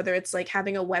confidence, whether it's like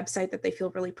having a website that they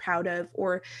feel really proud of,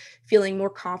 or feeling more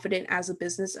confident as a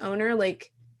business owner.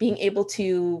 Like being able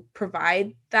to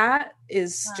provide that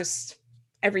is just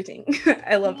everything.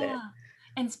 I love it.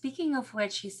 And speaking of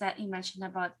which, you mentioned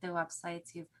about the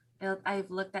websites you've built.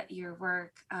 I've looked at your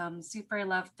work. Super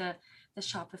love the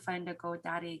Shopify and the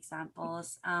GoDaddy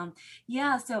examples.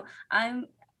 So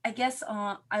I guess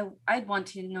I'd want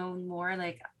to know more.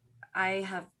 Like I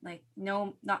have like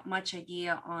not much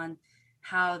idea on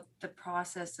how the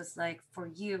process is like for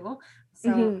you.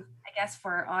 So I guess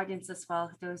for our audience as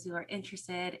well, those who are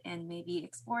interested in maybe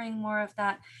exploring more of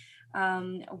that,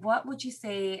 what would you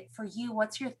say for you?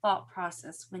 What's your thought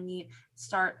process when you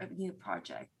start a new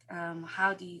project?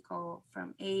 How do you go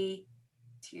from A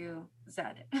to Z?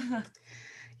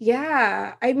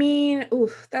 Yeah, I mean,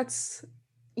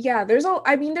 there's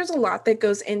a lot that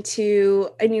goes into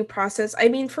a new process. I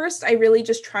mean, first, I really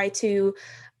just try to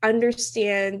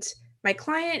understand my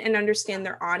client and understand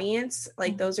their audience.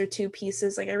 Like those are two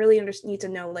pieces. Like I really need to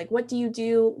know, like, what do you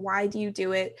do? Why do you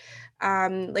do it?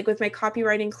 Like with my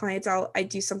copywriting clients, I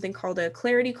do something called a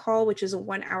clarity call, which is a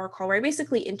 1-hour call where I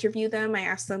basically interview them. I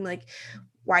ask them, like,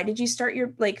 why did you start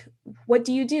what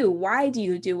do you do? Why do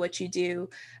you do what you do?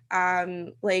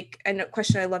 Like, and a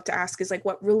question I love to ask is like,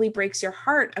 what really breaks your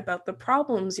heart about the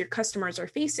problems your customers are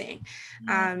facing?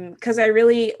 Because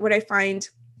what I find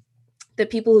the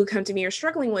people who come to me are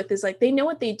struggling with is like, they know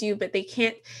what they do, but they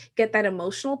can't get that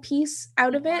emotional piece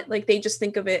out of it. Like they just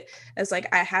think of it as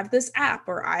like, I have this app,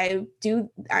 or I'm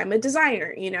a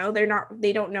designer,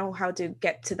 they don't know how to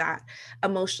get to that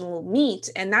emotional meat.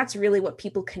 And that's really what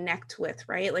people connect with,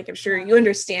 right? Like I'm sure you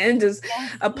understand, as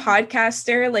a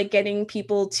podcaster, like getting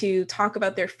people to talk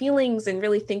about their feelings and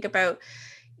really think about,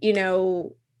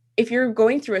 if you're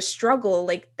going through a struggle,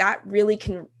 like that really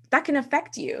can that can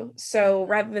affect you. So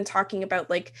rather than talking about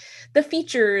like the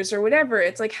features or whatever,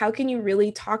 it's like, how can you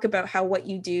really talk about how what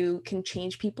you do can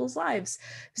change people's lives?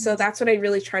 So that's what I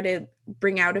really try to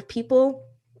bring out of people.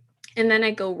 And then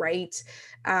I go write.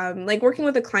 Like working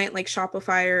with a client like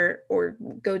Shopify or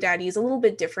GoDaddy is a little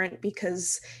bit different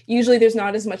because usually there's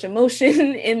not as much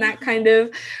emotion in that kind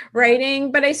of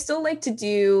writing, but I still like to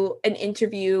do an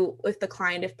interview with the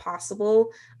client if possible.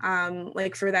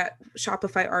 Like for that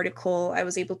Shopify article, I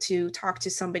was able to talk to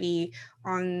somebody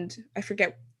on, I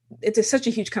forget, such a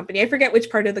huge company. I forget which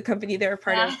part of the company they're a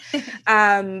part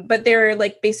of. But they're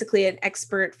like basically an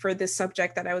expert for this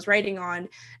subject that I was writing on.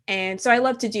 And so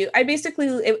I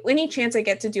basically, any chance I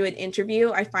get to do an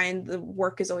interview, I find the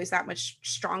work is always that much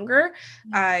stronger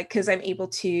because I'm able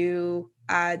to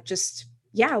just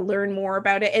learn more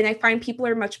about it. And I find people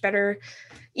are much better.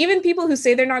 Even people who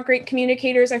say they're not great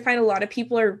communicators, I find a lot of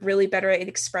people are really better at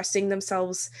expressing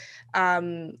themselves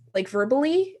like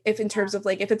verbally, if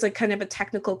it's like kind of a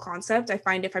technical concept. I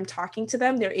find if I'm talking to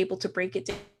them, they're able to break it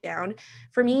down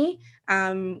for me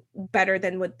better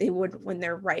than what they would when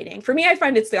they're writing. For me, I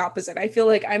find it's the opposite. I feel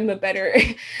like I'm a better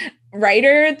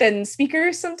writer than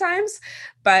speaker sometimes,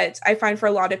 but I find for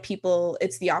a lot of people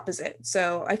it's the opposite.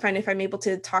 So I find if I'm able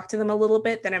to talk to them a little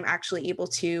bit, then I'm actually able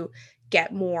to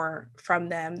get more from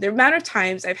them. The amount of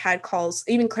times I've had calls,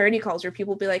 even clarity calls, where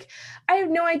people be like, I have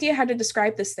no idea how to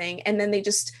describe this thing. And then they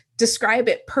just describe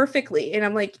it perfectly. And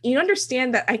I'm like, you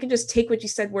understand that I can just take what you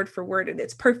said word for word and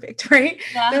it's perfect, right?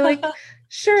 Yeah. They're like,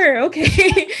 sure,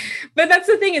 okay. But that's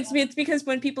the thing. It's because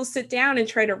when people sit down and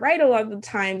try to write, a lot of the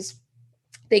times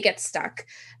they get stuck.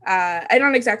 I'm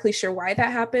not exactly sure why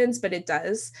that happens, but it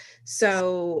does.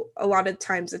 So a lot of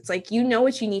times it's like, you know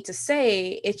what you need to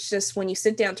say. It's just when you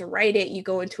sit down to write it, you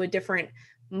go into a different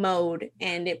mode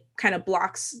and it kind of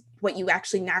blocks what you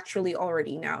actually naturally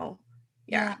already know.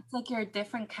 Yeah. It's like you're a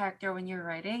different character when you're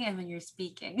writing and when you're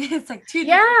speaking. It's like two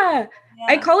different.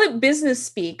 I call it business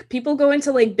speak. People go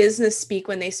into like business speak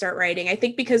when they start writing. I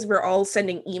think because we're all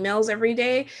sending emails every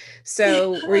day.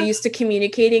 So we're used to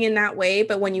communicating in that way.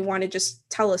 But when you want to just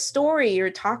tell a story or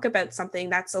talk about something,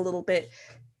 that's a little bit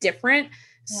different.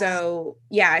 So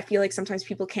I feel like sometimes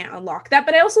people can't unlock that,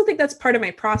 but I also think that's part of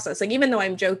my process. Like, even though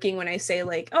I'm joking when I say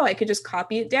like, oh, I could just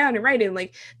copy it down and write it,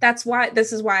 like,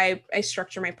 this is why I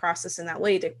structure my process in that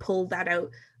way, to pull that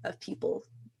out of people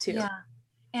too. Yeah.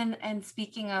 And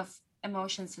speaking of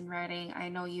emotions in writing, I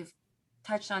know you've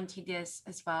touched on to this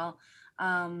as well.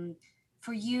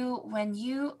 For you, when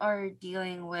you are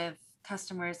dealing with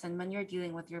customers and when you're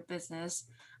dealing with your business,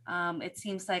 it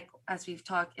seems like, as we've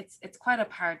talked, it's quite a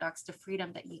paradox, the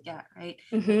freedom that you get, right?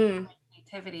 Mm-hmm.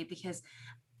 Creativity, because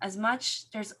as much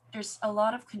there's a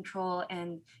lot of control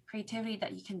and creativity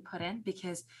that you can put in,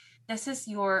 because this is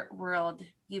your world.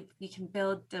 You can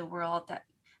build the world that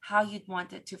how you'd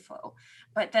want it to flow.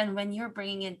 But then when you're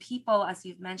bringing in people, as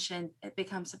you've mentioned, it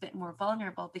becomes a bit more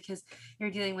vulnerable because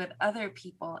you're dealing with other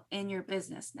people in your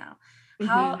business now.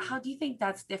 How do you think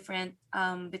that's different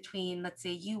between, let's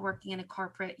say, you working in a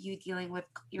corporate, you dealing with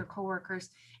your coworkers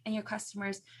and your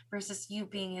customers, versus you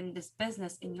being in this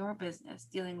business, in your business,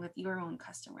 dealing with your own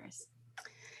customers?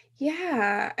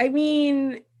 Yeah, I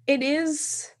mean, it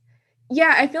is.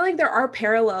 Yeah, I feel like there are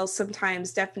parallels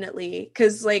sometimes, definitely.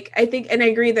 Because like, I think, and I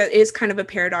agree that it is kind of a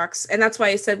paradox. And that's why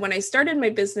I said when I started my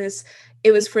business,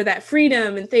 it was for that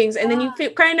freedom and things. And then you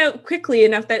find out quickly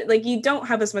enough that like, you don't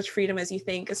have as much freedom as you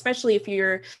think, especially if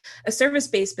you're a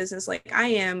service-based business like I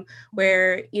am,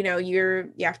 where, you know,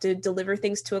 you have to deliver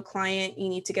things to a client. You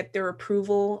need to get their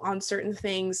approval on certain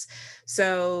things.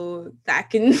 So that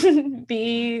can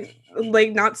be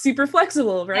like not super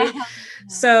flexible, right?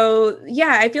 So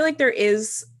I feel like there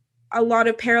is a lot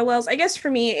of parallels. I guess for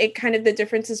me, it kind of, the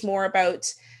difference is more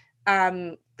about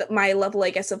my level,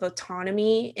 I guess, of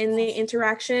autonomy in the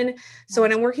interaction. So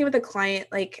when I'm working with a client,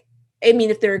 like, I mean,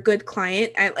 if they're a good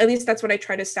client, at least that's what I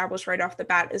try to establish right off the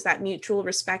bat, is that mutual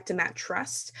respect and that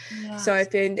trust. So I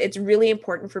think it's really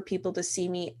important for people to see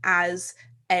me as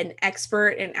an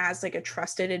expert and as like a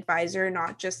trusted advisor,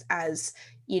 not just as,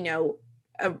 you know,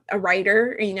 a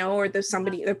writer, you know, or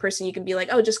the person you can be like,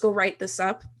 oh, just go write this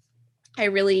up. I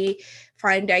really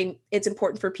find it's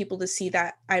important for people to see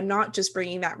that I'm not just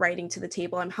bringing that writing to the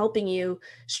table. I'm helping you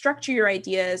structure your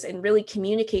ideas and really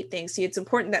communicate things. See, it's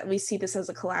important that we see this as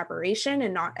a collaboration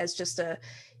and not as just a,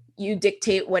 you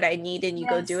dictate what I need and you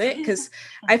go Yes. do it. Because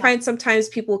I find sometimes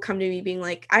people come to me being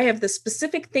like, I have the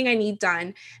specific thing I need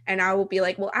done. And I will be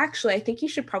like, well, actually, I think you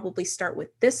should probably start with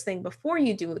this thing before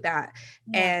you do that.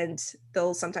 Yeah. And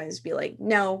they'll sometimes be like,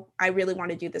 no, I really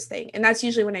want to do this thing. And that's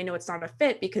usually when I know it's not a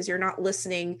fit, because you're not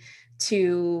listening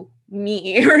to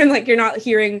me, or like you're not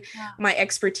hearing my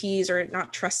expertise, or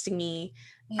not trusting me,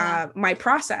 my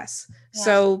process.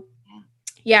 So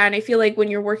yeah, and I feel like when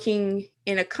you're working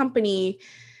in a company,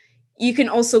 you can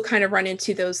also kind of run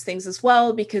into those things as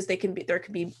well, because there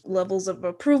could be levels of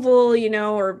approval, you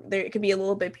know, or there it could be a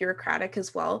little bit bureaucratic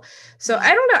as well. So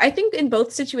I don't know. I think in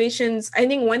both situations, I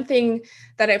think one thing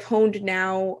that I've honed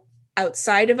now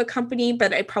outside of a company,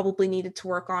 but I probably needed to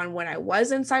work on when I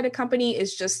was inside a company,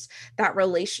 is just that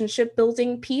relationship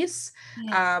building piece.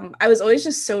 I was always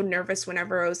just so nervous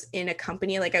whenever I was in a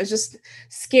company. Like, I was just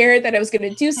scared that I was going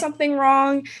to do something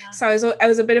wrong. So I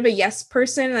was a bit of a yes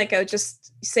person. Like, I would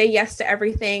just say yes to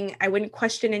everything. I wouldn't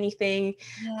question anything.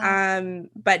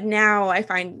 But now I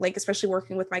find, like, especially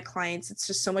working with my clients, it's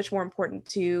just so much more important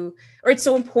to, or it's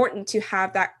so important to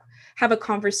have a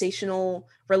conversational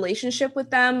relationship with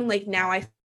them. Like, now I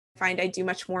find I do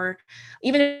much more,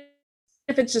 even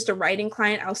if it's just a writing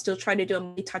client, I'll still try to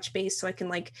do a touch base so I can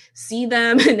like see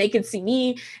them and they can see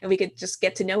me, and we could just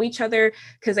get to know each other.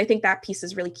 Because I think that piece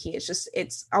is really key.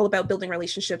 It's all about building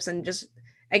relationships, and just,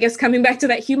 I guess, coming back to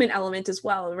that human element as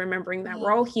well, remembering that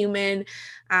we're all human.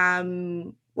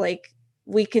 Like,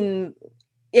 we can,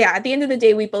 at the end of the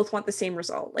day, we both want the same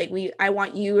result. Like, I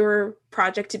want your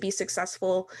project to be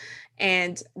successful,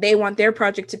 and they want their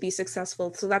project to be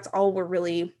successful. So that's all we're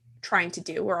really trying to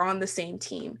do. We're on the same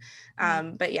team.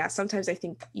 But yeah, sometimes I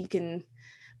think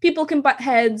people can butt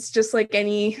heads just like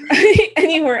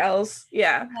anywhere else.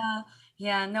 No,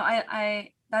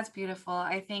 I that's beautiful.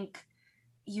 I think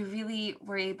you really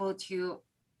were able to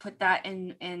put that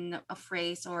in a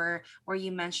phrase, or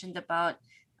you mentioned about,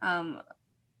 I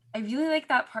really like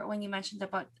that part when you mentioned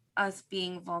about us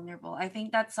being vulnerable. I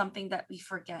think that's something that we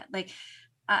forget. Like,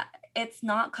 it's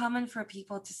not common for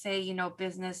people to say, you know,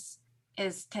 business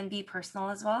can be personal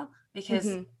as well, because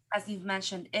as you've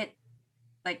mentioned, it,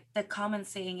 like, the common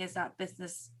saying is that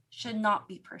business should not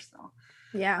be personal.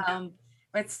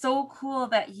 But it's so cool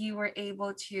that you were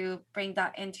able to bring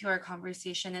that into our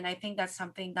conversation. And I think that's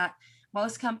something that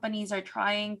most companies are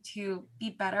trying to be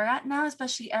better at now,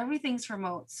 especially everything's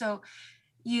remote. So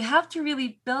you have to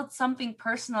really build something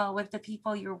personal with the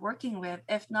people you're working with.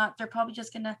 If not, they're probably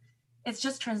just it's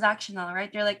just transactional,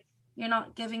 right? They're like, you're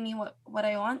not giving me what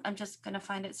I want, I'm just gonna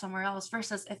find it somewhere else.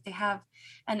 Versus if they have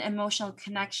an emotional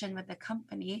connection with the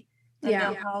company, then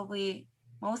they'll probably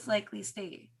most likely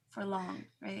stay for long,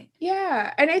 right?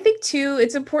 Yeah. And I think too,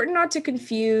 it's important not to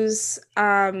confuse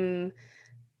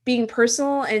being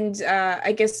personal and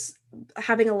I guess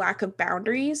having a lack of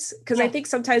boundaries, because I think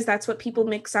sometimes that's what people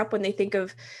mix up when they think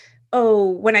of,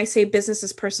 when I say business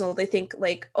is personal, they think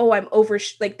like, I'm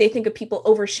like they think of people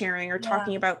oversharing or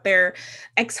talking about their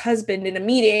ex-husband in a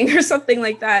meeting or something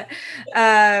like that.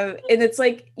 And it's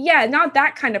like, not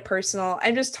that kind of personal.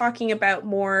 I'm just talking about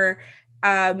more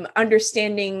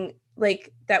understanding,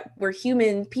 like, that we're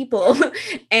human people.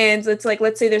 And it's like,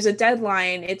 let's say there's a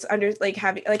deadline, it's under like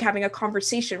having a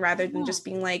conversation, rather than just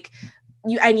being like,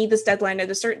 I need this deadline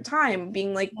at a certain time,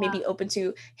 being like maybe open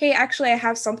to, hey, actually I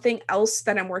have something else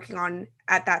that I'm working on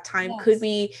at that time. Could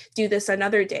we do this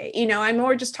another day? You know, I'm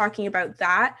more just talking about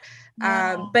that.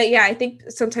 But I think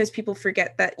sometimes people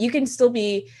forget that you can still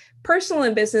be personal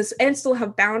in business and still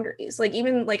have boundaries. Like,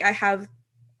 even like, I have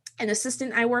an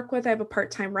assistant I work with, I have a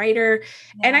part-time writer,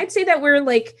 and I'd say that we're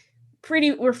like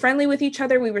we're friendly with each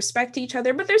other, we respect each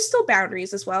other, but there's still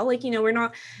boundaries as well. Like, you know, we're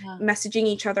not messaging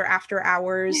each other after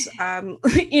hours.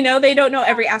 You know, they don't know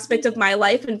every aspect of my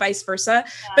life and vice versa,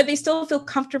 but they still feel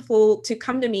comfortable to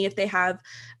come to me if they have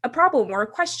a problem or a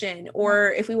question,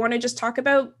 or if we want to just talk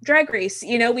about Drag Race,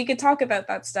 you know, we could talk about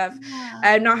that stuff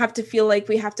and not have to feel like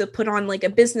we have to put on like a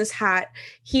business hat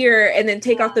here and then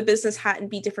take off the business hat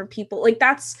and be different people. Like,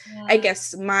 that's I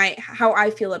guess how I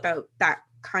feel about that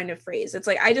kind of phrase. It's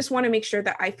like, I just want to make sure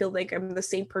that I feel like I'm the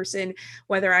same person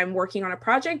whether I'm working on a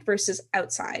project versus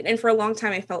outside. And for a long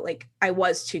time I felt like I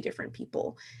was two different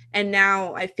people, and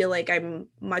now I feel like I'm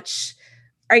much,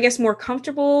 I guess, more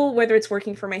comfortable, whether it's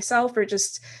working for myself or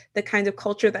just the kind of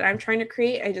culture that I'm trying to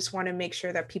create. I just want to make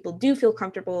sure that people do feel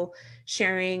comfortable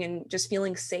sharing and just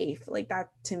feeling safe. Like, that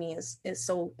to me is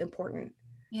so important.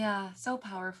 Yeah, so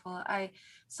powerful. I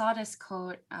saw this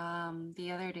quote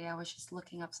the other day. I was just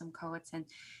looking up some quotes, and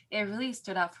it really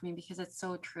stood out for me because it's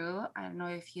so true. I don't know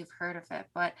if you've heard of it,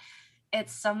 but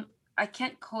it's I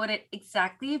can't quote it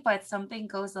exactly, but something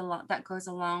goes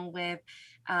along with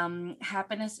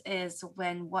happiness is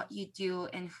when what you do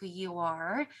and who you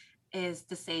are is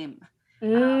the same.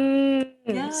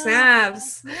 Yeah,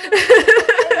 Snaps.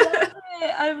 I love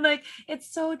it. I'm like, it's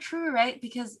so true, right?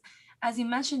 Because as you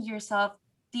mentioned yourself,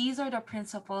 these are the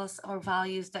principles or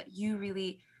values that you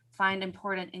really find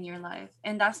important in your life.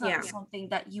 And that's not Yeah. something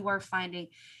that you are finding.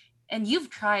 And you've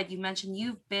tried, you mentioned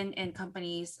you've been in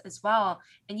companies as well,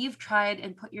 and you've tried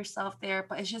and put yourself there,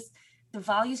 but it's just the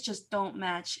values just don't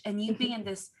match. And you being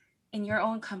in your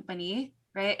own company,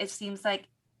 right? It seems like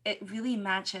it really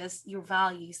matches your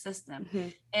value system.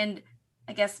 And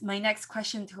I guess my next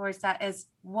question towards that is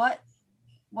what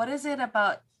is it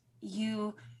about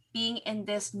you being in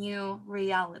this new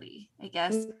reality, I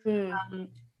guess?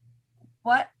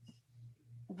 What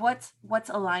what's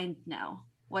aligned now?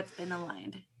 What's been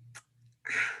aligned?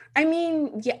 I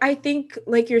mean, yeah, I think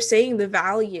like you're saying, the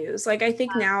values, like I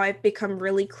think now I've become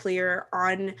really clear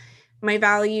on my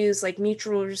values. Like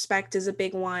mutual respect is a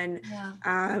big one. Yeah.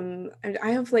 And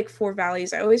I have like 4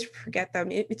 values. I always forget them.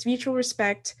 It's mutual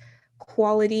respect,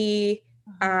 quality,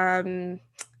 I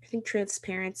think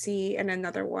transparency, and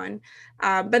another one.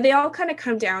 But they all kind of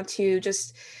come down to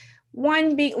just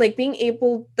one, being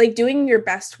able, like doing your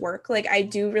best work. Like I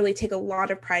do really take a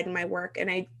lot of pride in my work,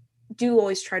 and I do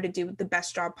always try to do the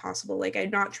best job possible. Like I'm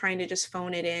not trying to just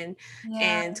phone it in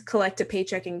and collect a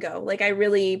paycheck and go. Like I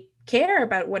really care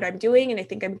about what I'm doing, and I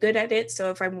think I'm good at it. So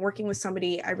if I'm working with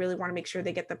somebody, I really want to make sure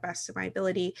they get the best of my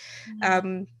ability.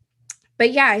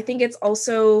 But yeah, I think it's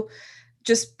also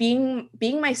just being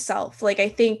myself. Like I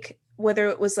think whether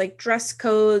it was like dress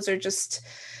codes or just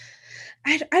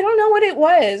I don't know what it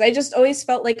was. I just always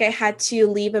felt like I had to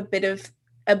leave a bit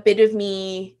of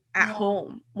me at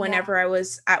home whenever I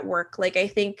was at work. Like I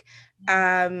think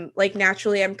like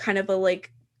naturally I'm kind of a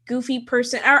like goofy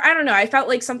person, or I don't know, I felt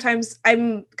like sometimes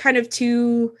I'm kind of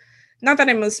too, not that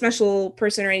I'm a special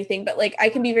person or anything, but like I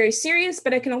can be very serious,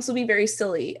 but I can also be very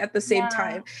silly at the same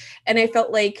time. And I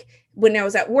felt like when I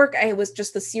was at work, I was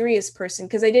just the serious person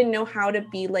because I didn't know how to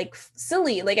be like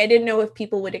silly. Like I didn't know if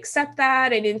people would accept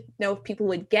that. I didn't know if people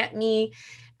would get me.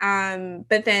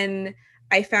 But then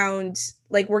I found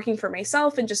like working for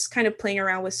myself and just kind of playing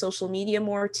around with social media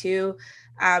more too.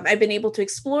 I've been able to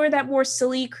explore that more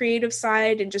silly creative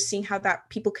side and just seeing how that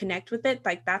people connect with it.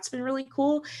 Like that's been really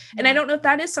cool. And I don't know if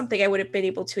that is something I would have been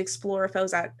able to explore if I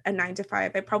was at a 9 to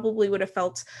 5. I probably would have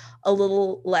felt a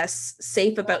little less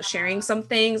safe about sharing some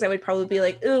things. I would probably be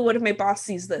like, oh, what if my boss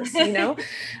sees this, you know?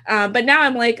 But now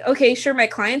I'm like, okay, sure, my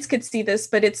clients could see this,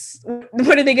 but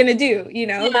what are they going to do? You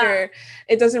know,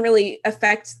 it doesn't really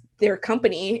affect their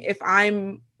company if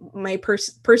I'm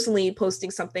personally posting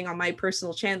something on my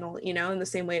personal channel, you know, in the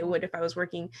same way it would if I was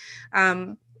working.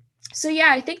 So yeah,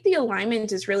 I think the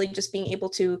alignment is really just being able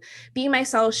to be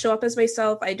myself, show up as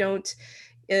myself. I don't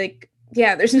like,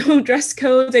 there's no dress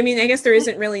codes. I mean, I guess there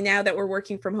isn't really now that we're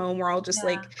working from home. We're all just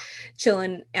like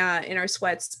chilling in our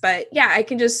sweats. But yeah, I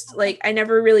can just like, I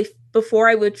never really, before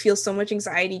I would feel so much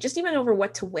anxiety, just even over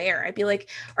what to wear. I'd be like,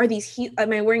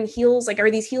 am I wearing heels? Like, are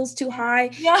these heels too high?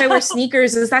 If I wear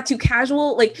sneakers, is that too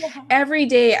casual? Like every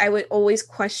day I would always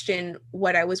question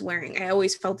what I was wearing. I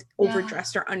always felt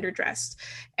overdressed or underdressed.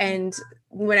 And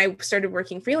when I started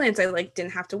working freelance, I like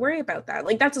didn't have to worry about that.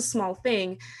 Like that's a small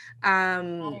thing.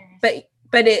 But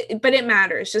it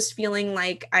matters, just feeling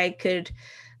like I could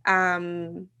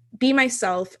be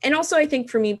myself. And also I think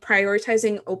for me,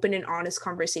 prioritizing open and honest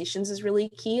conversations is really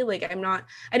key. Like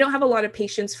I don't have a lot of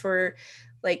patience for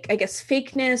like, I guess,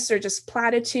 fakeness or just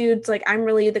platitudes. Like I'm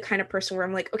really the kind of person where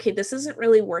I'm like, okay, this isn't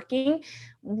really working.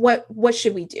 What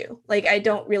should we do? Like, I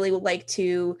don't really like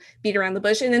to beat around the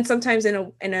bush. And then sometimes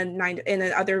in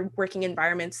other working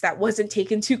environments that wasn't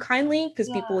taken too kindly because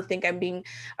people would think I'm being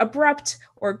abrupt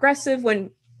or aggressive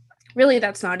when really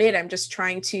that's not it. I'm just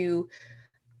trying to,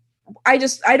 I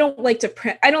don't like to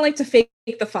fake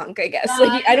the funk, I guess.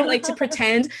 Like I don't like to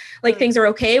pretend like things are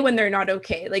okay when they're not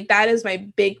okay. Like that is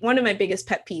one of my biggest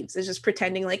pet peeves, is just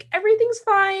pretending like everything's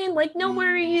fine, like no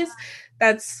worries.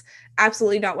 That's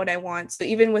absolutely not what I want. So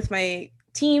even with my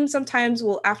team, sometimes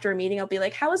after a meeting, I'll be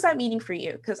like, how was that meeting for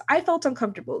you? Because I felt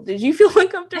uncomfortable. Did you feel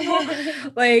uncomfortable?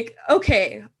 Like,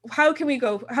 okay, how can we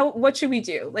go? What should we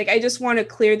do? Like, I just want to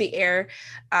clear the air.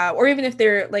 Or even if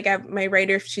they're like, my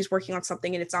writer, if she's working on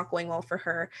something and it's not going well for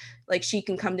her, like she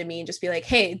can come to me and just be like,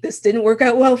 hey, this didn't work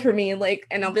out well for me.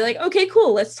 And I'll be like, okay,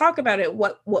 cool. Let's talk about it.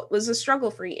 What was a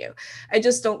struggle for you? I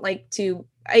just don't like to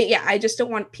I just don't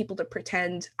want people to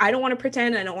pretend. I don't want to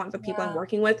pretend. I don't want the people I'm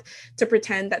working with to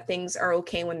pretend that things are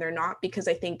okay when they're not, because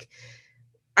I think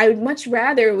I would much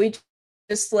rather we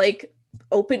just like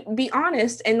be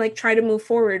honest and like try to move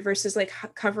forward versus like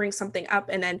covering something up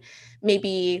and then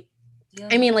maybe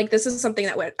I mean, like, this is something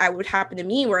that would happen to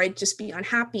me where I'd just be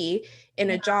unhappy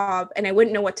in a job and I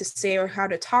wouldn't know what to say or how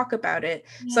to talk about it.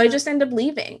 So I just end up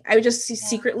leaving. I would just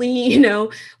secretly, you know,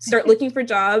 start looking for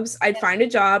jobs. I'd find a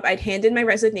job. I'd hand in my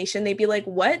resignation. They'd be like,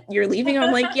 "What? You're leaving?"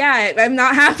 I'm like, "Yeah, I'm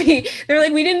not happy." They're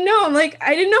like, "We didn't know." I'm like,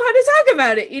 "I didn't know how to talk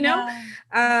about it," you know?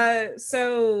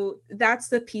 So that's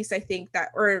the piece I think that,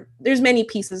 or there's many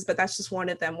pieces, but that's just one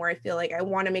of them where I feel like I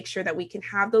want to make sure that we can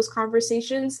have those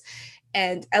conversations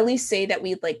and at least say that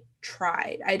we like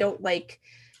tried. I don't like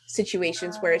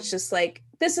situations where it's just like,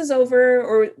 this is over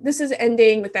or this is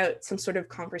ending without some sort of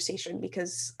conversation,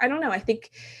 because I don't know. I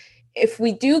think if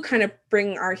we do kind of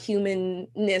bring our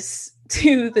humanness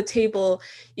to the table,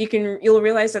 you'll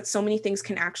realize that so many things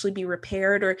can actually be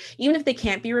repaired, or even if they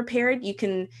can't be repaired, you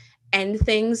can end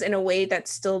things in a way that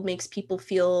still makes people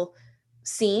feel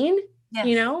seen.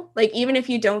 You know, like even if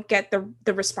you don't get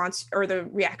the response or the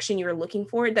reaction you're looking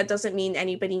for, that doesn't mean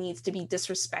anybody needs to be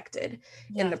disrespected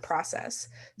in the process.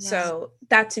 So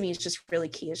that to me is just really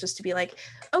key, is just to be like,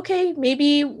 okay,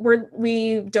 maybe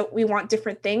we want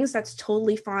different things. That's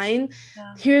totally fine.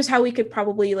 Here's how we could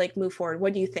probably like move forward.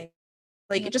 What do you think?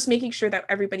 Like just making sure that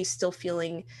everybody's still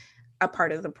feeling a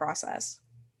part of the process.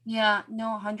 Yeah,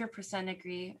 no, 100%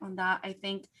 agree on that. I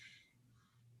think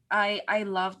I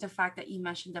love the fact that you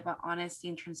mentioned about honesty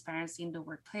and transparency in the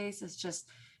workplace. It's just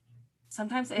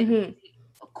sometimes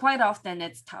quite often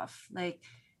it's tough. Like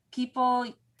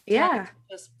people tend to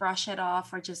just brush it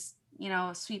off or just, you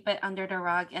know, sweep it under the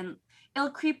rug, and it'll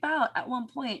creep out at one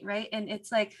point, right? And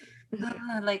it's like,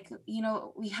 you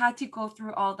know, we had to go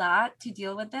through all that to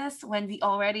deal with this when we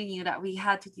already knew that we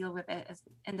had to deal with it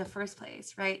in the first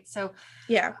place, right? So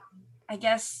I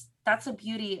guess that's the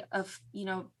beauty of, you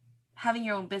know, having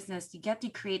your own business. You get to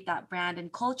create that brand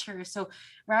and culture. So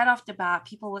right off the bat,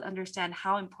 people would understand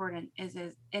how important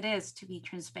it is to be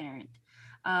transparent.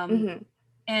 And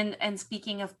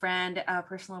speaking of brand,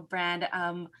 personal brand,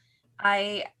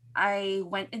 I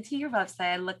went into your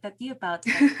website. I looked at the about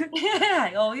section.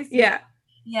 I always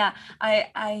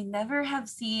I never have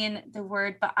seen the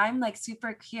word, but I'm like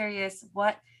super curious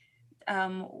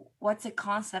what's the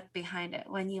concept behind it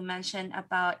when you mentioned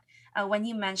about when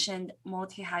you mentioned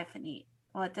multi-hyphenate.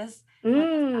 What does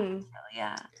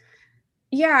that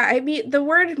I mean, the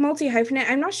word multi-hyphenate,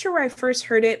 I'm not sure where I first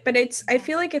heard it, but I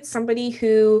feel like it's somebody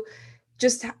who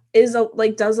just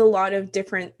does a lot of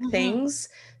different things.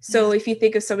 So if you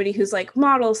think of somebody who's like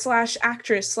model /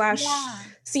 actress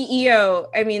 / CEO,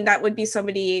 I mean, that would be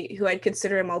somebody who I'd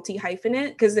consider a multi-hyphenate,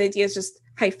 because the idea is just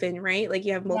hyphen, right? Like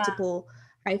you have multiple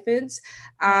hyphens.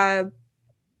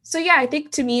 So yeah, I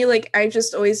think to me, like I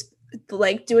just always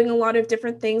like doing a lot of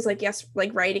different things. Like, yes,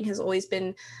 like writing has always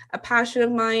been a passion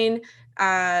of mine.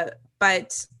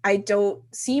 But I don't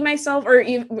see myself, or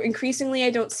increasingly, I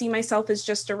don't see myself as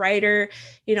just a writer.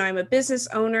 You know, I'm a business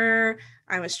owner,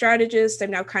 I'm a strategist,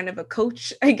 I'm now kind of a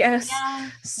coach, I guess.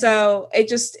 So it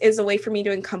just is a way for me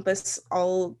to encompass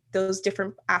all those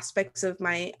different aspects of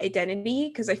my identity,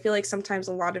 because I feel like sometimes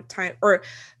a lot of time, or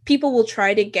people will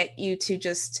try to get you to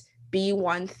just be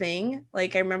one thing.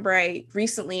 Like I remember I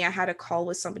had a call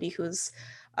with somebody who's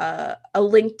a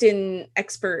LinkedIn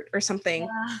expert or something.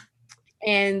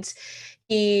 And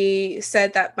he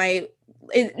said that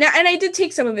and I did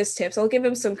take some of his tips. I'll give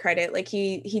him some credit. Like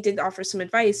he did offer some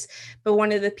advice, but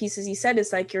one of the pieces he said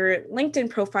is like your LinkedIn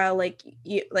profile, like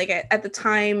at the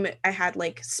time I had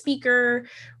like speaker,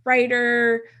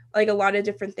 writer, like a lot of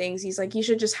different things. He's like, you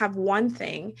should just have one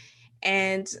thing.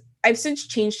 And I've since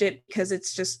changed it because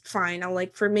it's just fine. I'll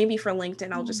like for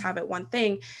LinkedIn, I'll just have it one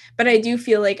thing. But I do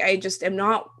feel like I just am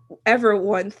not ever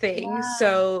one thing.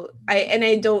 So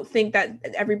I don't think that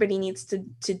everybody needs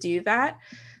to do that.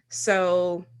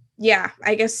 So yeah,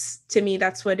 I guess to me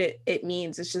that's what it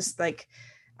means. It's just like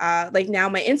now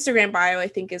my Instagram bio I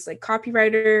think is like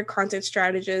copywriter, content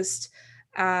strategist,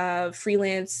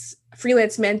 freelance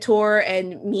mentor,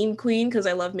 and meme queen, because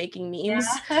I love making memes.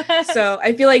 So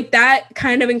I feel like that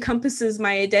kind of encompasses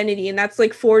my identity, and that's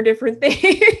like 4 different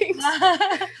things.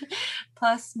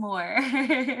 Plus more.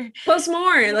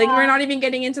 Like we're not even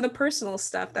getting into the personal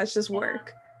stuff. That's just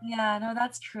work. Yeah, no,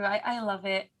 that's true. I love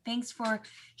it. Thanks for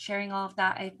sharing all of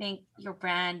that. I think your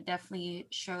brand definitely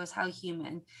shows how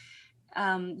human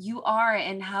you are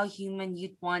and how human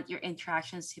you'd want your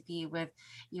interactions to be with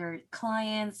your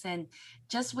clients and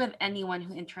just with anyone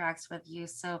who interacts with you.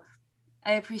 So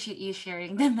I appreciate you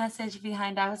sharing the message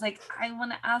behind that. I was like, I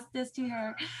want to ask this to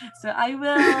her, so I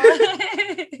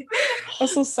will.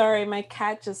 Also, sorry, my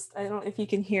cat I don't know if you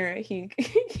can hear it. He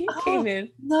came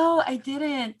in. No, I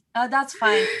didn't. That's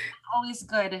fine. always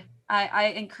good. I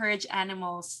encourage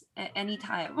animals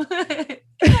anytime.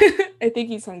 I think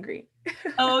he's hungry.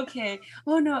 Okay.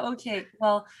 Oh no. Okay.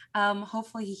 Well,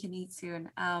 hopefully he can eat soon.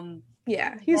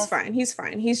 Yeah, I he's guess. fine. He's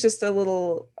fine. He's just a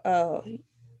little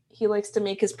he likes to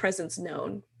make his presence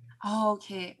known. Oh,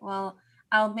 okay. Well,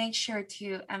 I'll make sure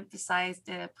to emphasize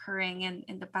the purring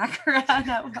in the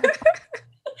background.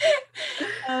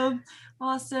 um,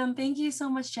 awesome. Thank you so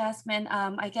much, Jasmine.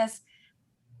 I guess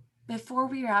before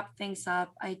we wrap things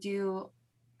up, I do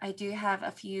have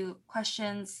a few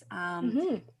questions. Hmm.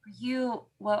 For you,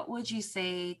 what would you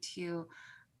say to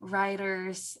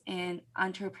writers and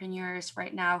entrepreneurs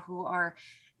right now who are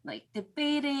like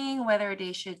debating whether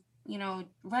they should,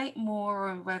 write more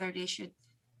or whether they should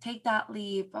take that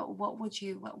leap? But what would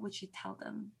you tell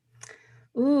them?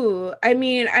 Ooh, I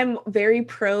mean, I'm very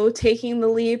pro taking the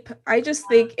leap. I just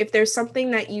think if there's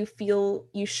something that you feel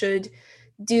you should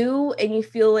do and you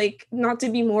feel like, not to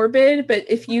be morbid, but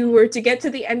if you were to get to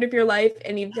the end of your life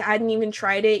and you hadn't even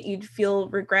tried it, you'd feel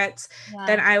regrets,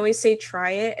 then Yeah, I always say try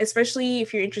it, especially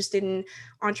if you're interested in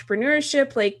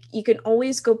entrepreneurship. Like, you can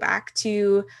always go back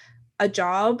to a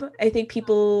job. I think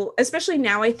people, especially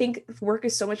now, I think work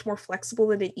is so much more flexible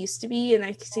than it used to be. And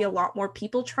I see a lot more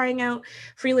people trying out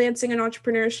freelancing and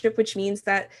entrepreneurship, which means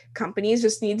that companies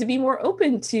just need to be more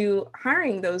open to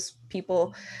hiring those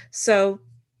people. So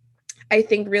I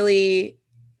think really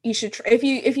you should try,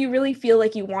 if you really feel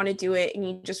like you want to do it and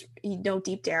you know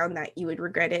deep down that you would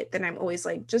regret it, then I'm always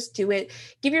like, just do it.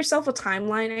 Give yourself a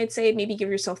timeline. I'd say maybe give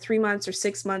yourself 3 months or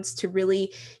 6 months to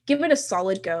really give it a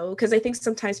solid go, because I think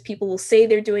sometimes people will say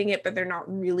they're doing it but they're not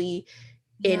really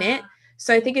in yeah, it.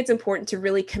 So I think it's important to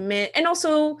really commit, and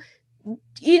also,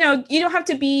 you don't have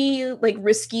to be like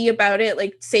risky about it.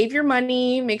 Like, save your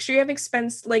money, make sure you have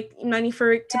expense, like money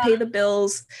for to pay the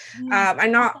bills. yeah.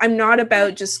 I'm not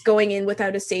about just going in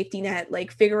without a safety net.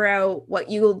 Like, figure out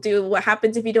what you will do. What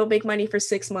happens if you don't make money for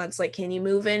 6 months? Like, can you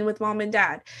move in with mom and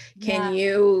dad? Can Yeah,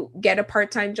 you get a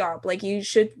part-time job? Like, you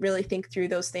should really think through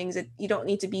those things. You don't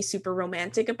need to be super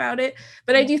romantic about it,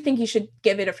 but I yeah, do think you should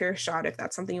give it a fair shot if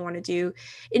that's something you want to do.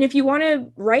 And if you want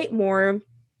to write more,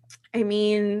 I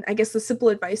mean, I guess the simple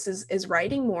advice is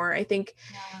writing more. I think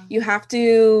yeah, you have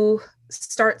to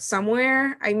start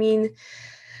somewhere. I mean,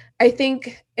 I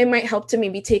think it might help to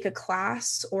maybe take a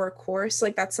class or a course.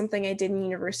 Like, that's something I did in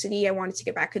university. I wanted to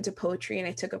get back into poetry and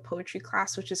I took a poetry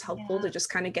class, which is helpful yeah. to just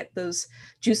kind of get those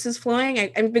juices flowing.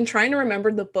 I've been trying to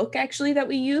remember the book actually that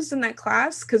we used in that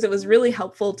class, because it was really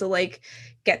helpful to like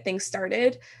get things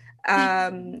started.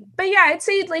 But yeah, I'd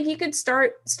say like you could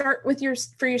start with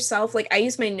for yourself. Like, I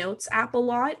use my notes app a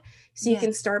lot. So you Yeah,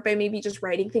 can start by maybe just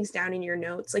writing things down in your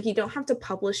notes. Like, you don't have to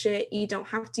publish it. You don't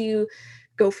have to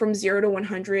go from 0 to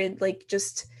 100. Like,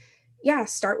 just, yeah,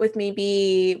 start with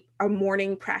maybe a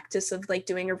morning practice of like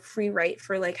doing a free write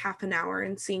for like half an hour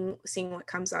and seeing what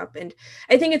comes up. And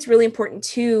I think it's really important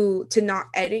too to not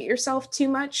edit yourself too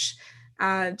much.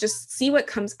 Just see what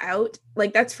comes out.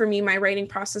 Like, that's for me. My writing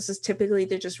process is typically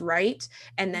to just write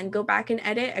and then go back and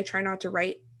edit. I try not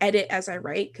to edit as I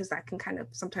write, because that can kind of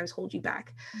sometimes hold you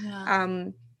back. yeah.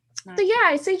 um so Nice. yeah,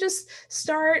 I say just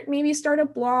maybe start a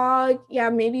blog.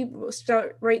 Yeah, maybe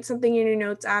write something in your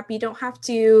notes app. You don't have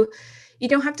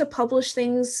to publish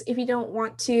things if you don't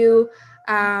want to.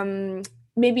 Um,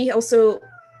 maybe also,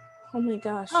 oh my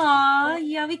gosh, Oh,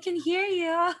 yeah, we can hear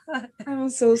you. I'm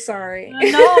so sorry.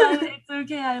 No, it's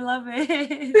okay. I love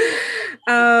it.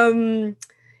 um,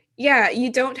 yeah,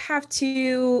 you don't have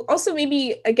to. Also,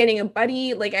 maybe getting a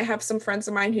buddy. Like, I have some friends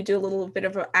of mine who do a little bit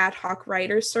of an ad hoc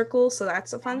writer circle, so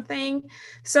that's a fun thing.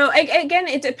 So again,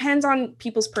 it depends on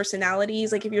people's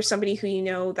personalities. Like, if you're somebody who you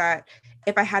know that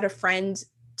if I had a friend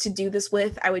to do this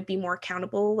with, I would be more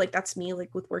accountable. Like, that's me.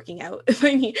 Like, with working out,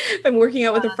 if I'm working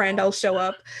out with a friend, I'll show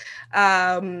up.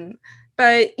 Um,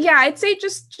 but yeah, I'd say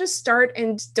just start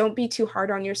and don't be too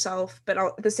hard on yourself. But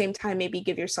at the same time, maybe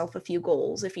give yourself a few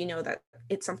goals if you know that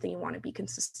it's something you want to be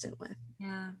consistent with.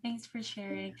 Yeah, thanks for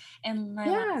sharing. And my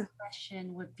Yeah. last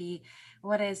question would be,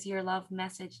 what is your love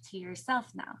message to yourself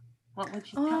now? What would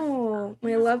you tell Oh, my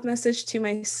yourself? love message to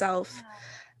myself.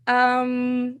 Yeah,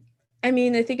 Um, I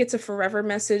mean, I think it's a forever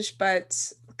message, but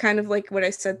kind of like what I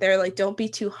said there, like, don't be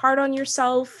too hard on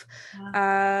yourself.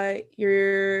 yeah,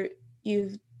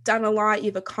 You've done a lot,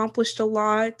 you've accomplished a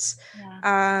lot.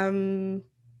 yeah. Um,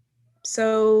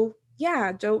 so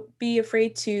yeah, don't be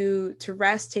afraid to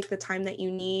rest, take the time that you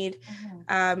need.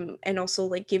 Mhm. And also,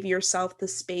 like, give yourself the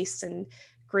space and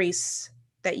grace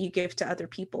that you give to other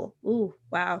people. Ooh,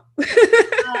 wow.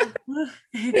 Ah,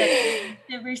 that's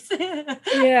shivers.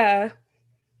 Yeah.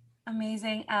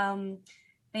 Amazing.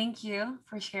 Thank you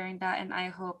for sharing that, and I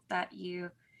hope that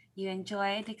you you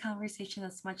enjoyed the conversation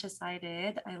as much as I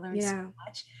did. I learned so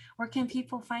much. Where can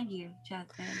people find you,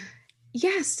 Jasmine?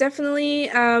 Yes, definitely.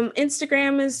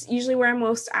 Instagram is usually where I'm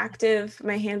most active.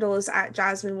 My handle is at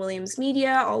Jasmine Williams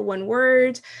Media, all one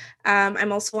word.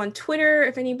 I'm also on Twitter,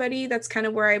 if anybody. That's kind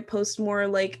of where I post more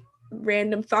like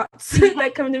random thoughts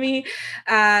that come to me.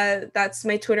 That's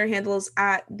my Twitter handle is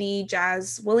at the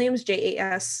Jas Williams,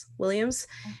 JAS Williams.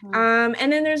 And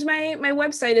then there's my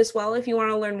website as well. If you want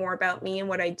to learn more about me and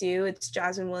what I do, it's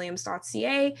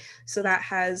jasminewilliams.ca. So that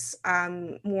has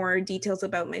more details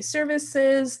about my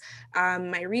services,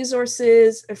 my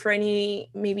resources. For any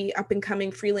maybe up and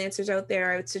coming freelancers out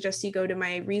there, I would suggest you go to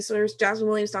my resource,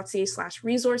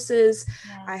 jasminewilliams.ca/resources.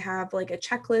 I have like a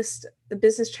checklist, the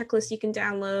business checklist you can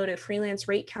download, a freelance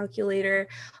rate calculator,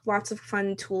 lots of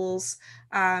fun tools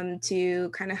to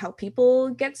kind of help people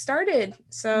get started.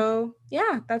 So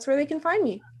yeah, that's where they can find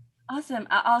me. Awesome.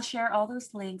 I'll share all those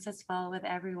links as well with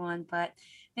everyone. But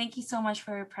thank you so much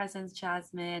for your presence,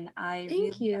 Jasmine.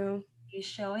 Thank you. You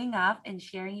showing up and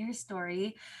sharing your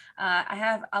story. I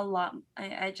have a lot.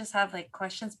 I just have like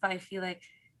questions, but I feel like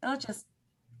it'll just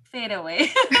fade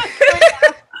away.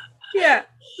 Yeah.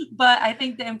 But I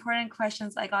think the important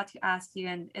questions I got to ask you,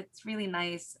 and it's really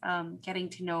nice getting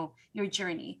to know your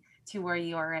journey to where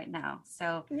you are right now.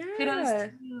 So kudos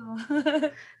to you.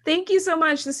 Thank you so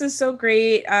much. This is so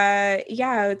great.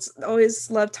 It's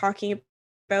always love talking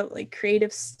about like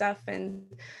creative stuff and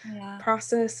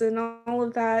process and all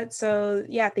of that. So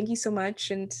yeah, thank you so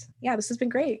much. And yeah, this has been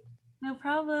great. No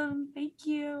problem. Thank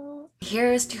you.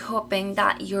 Here's to hoping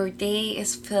that your day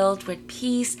is filled with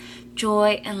peace,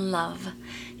 joy, and love.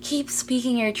 Keep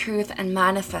speaking your truth and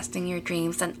manifesting your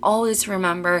dreams, and always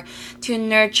remember to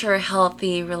nurture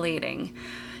healthy relating.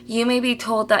 You may be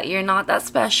told that you're not that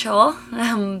special,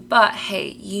 but hey,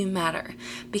 you matter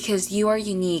because you are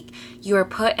unique. You are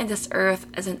put in this earth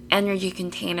as an energy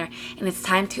container, and it's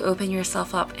time to open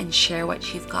yourself up and share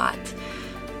what you've got.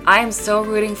 I am so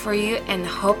rooting for you and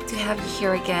hope to have you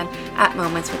here again at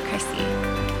Moments with Chrissy.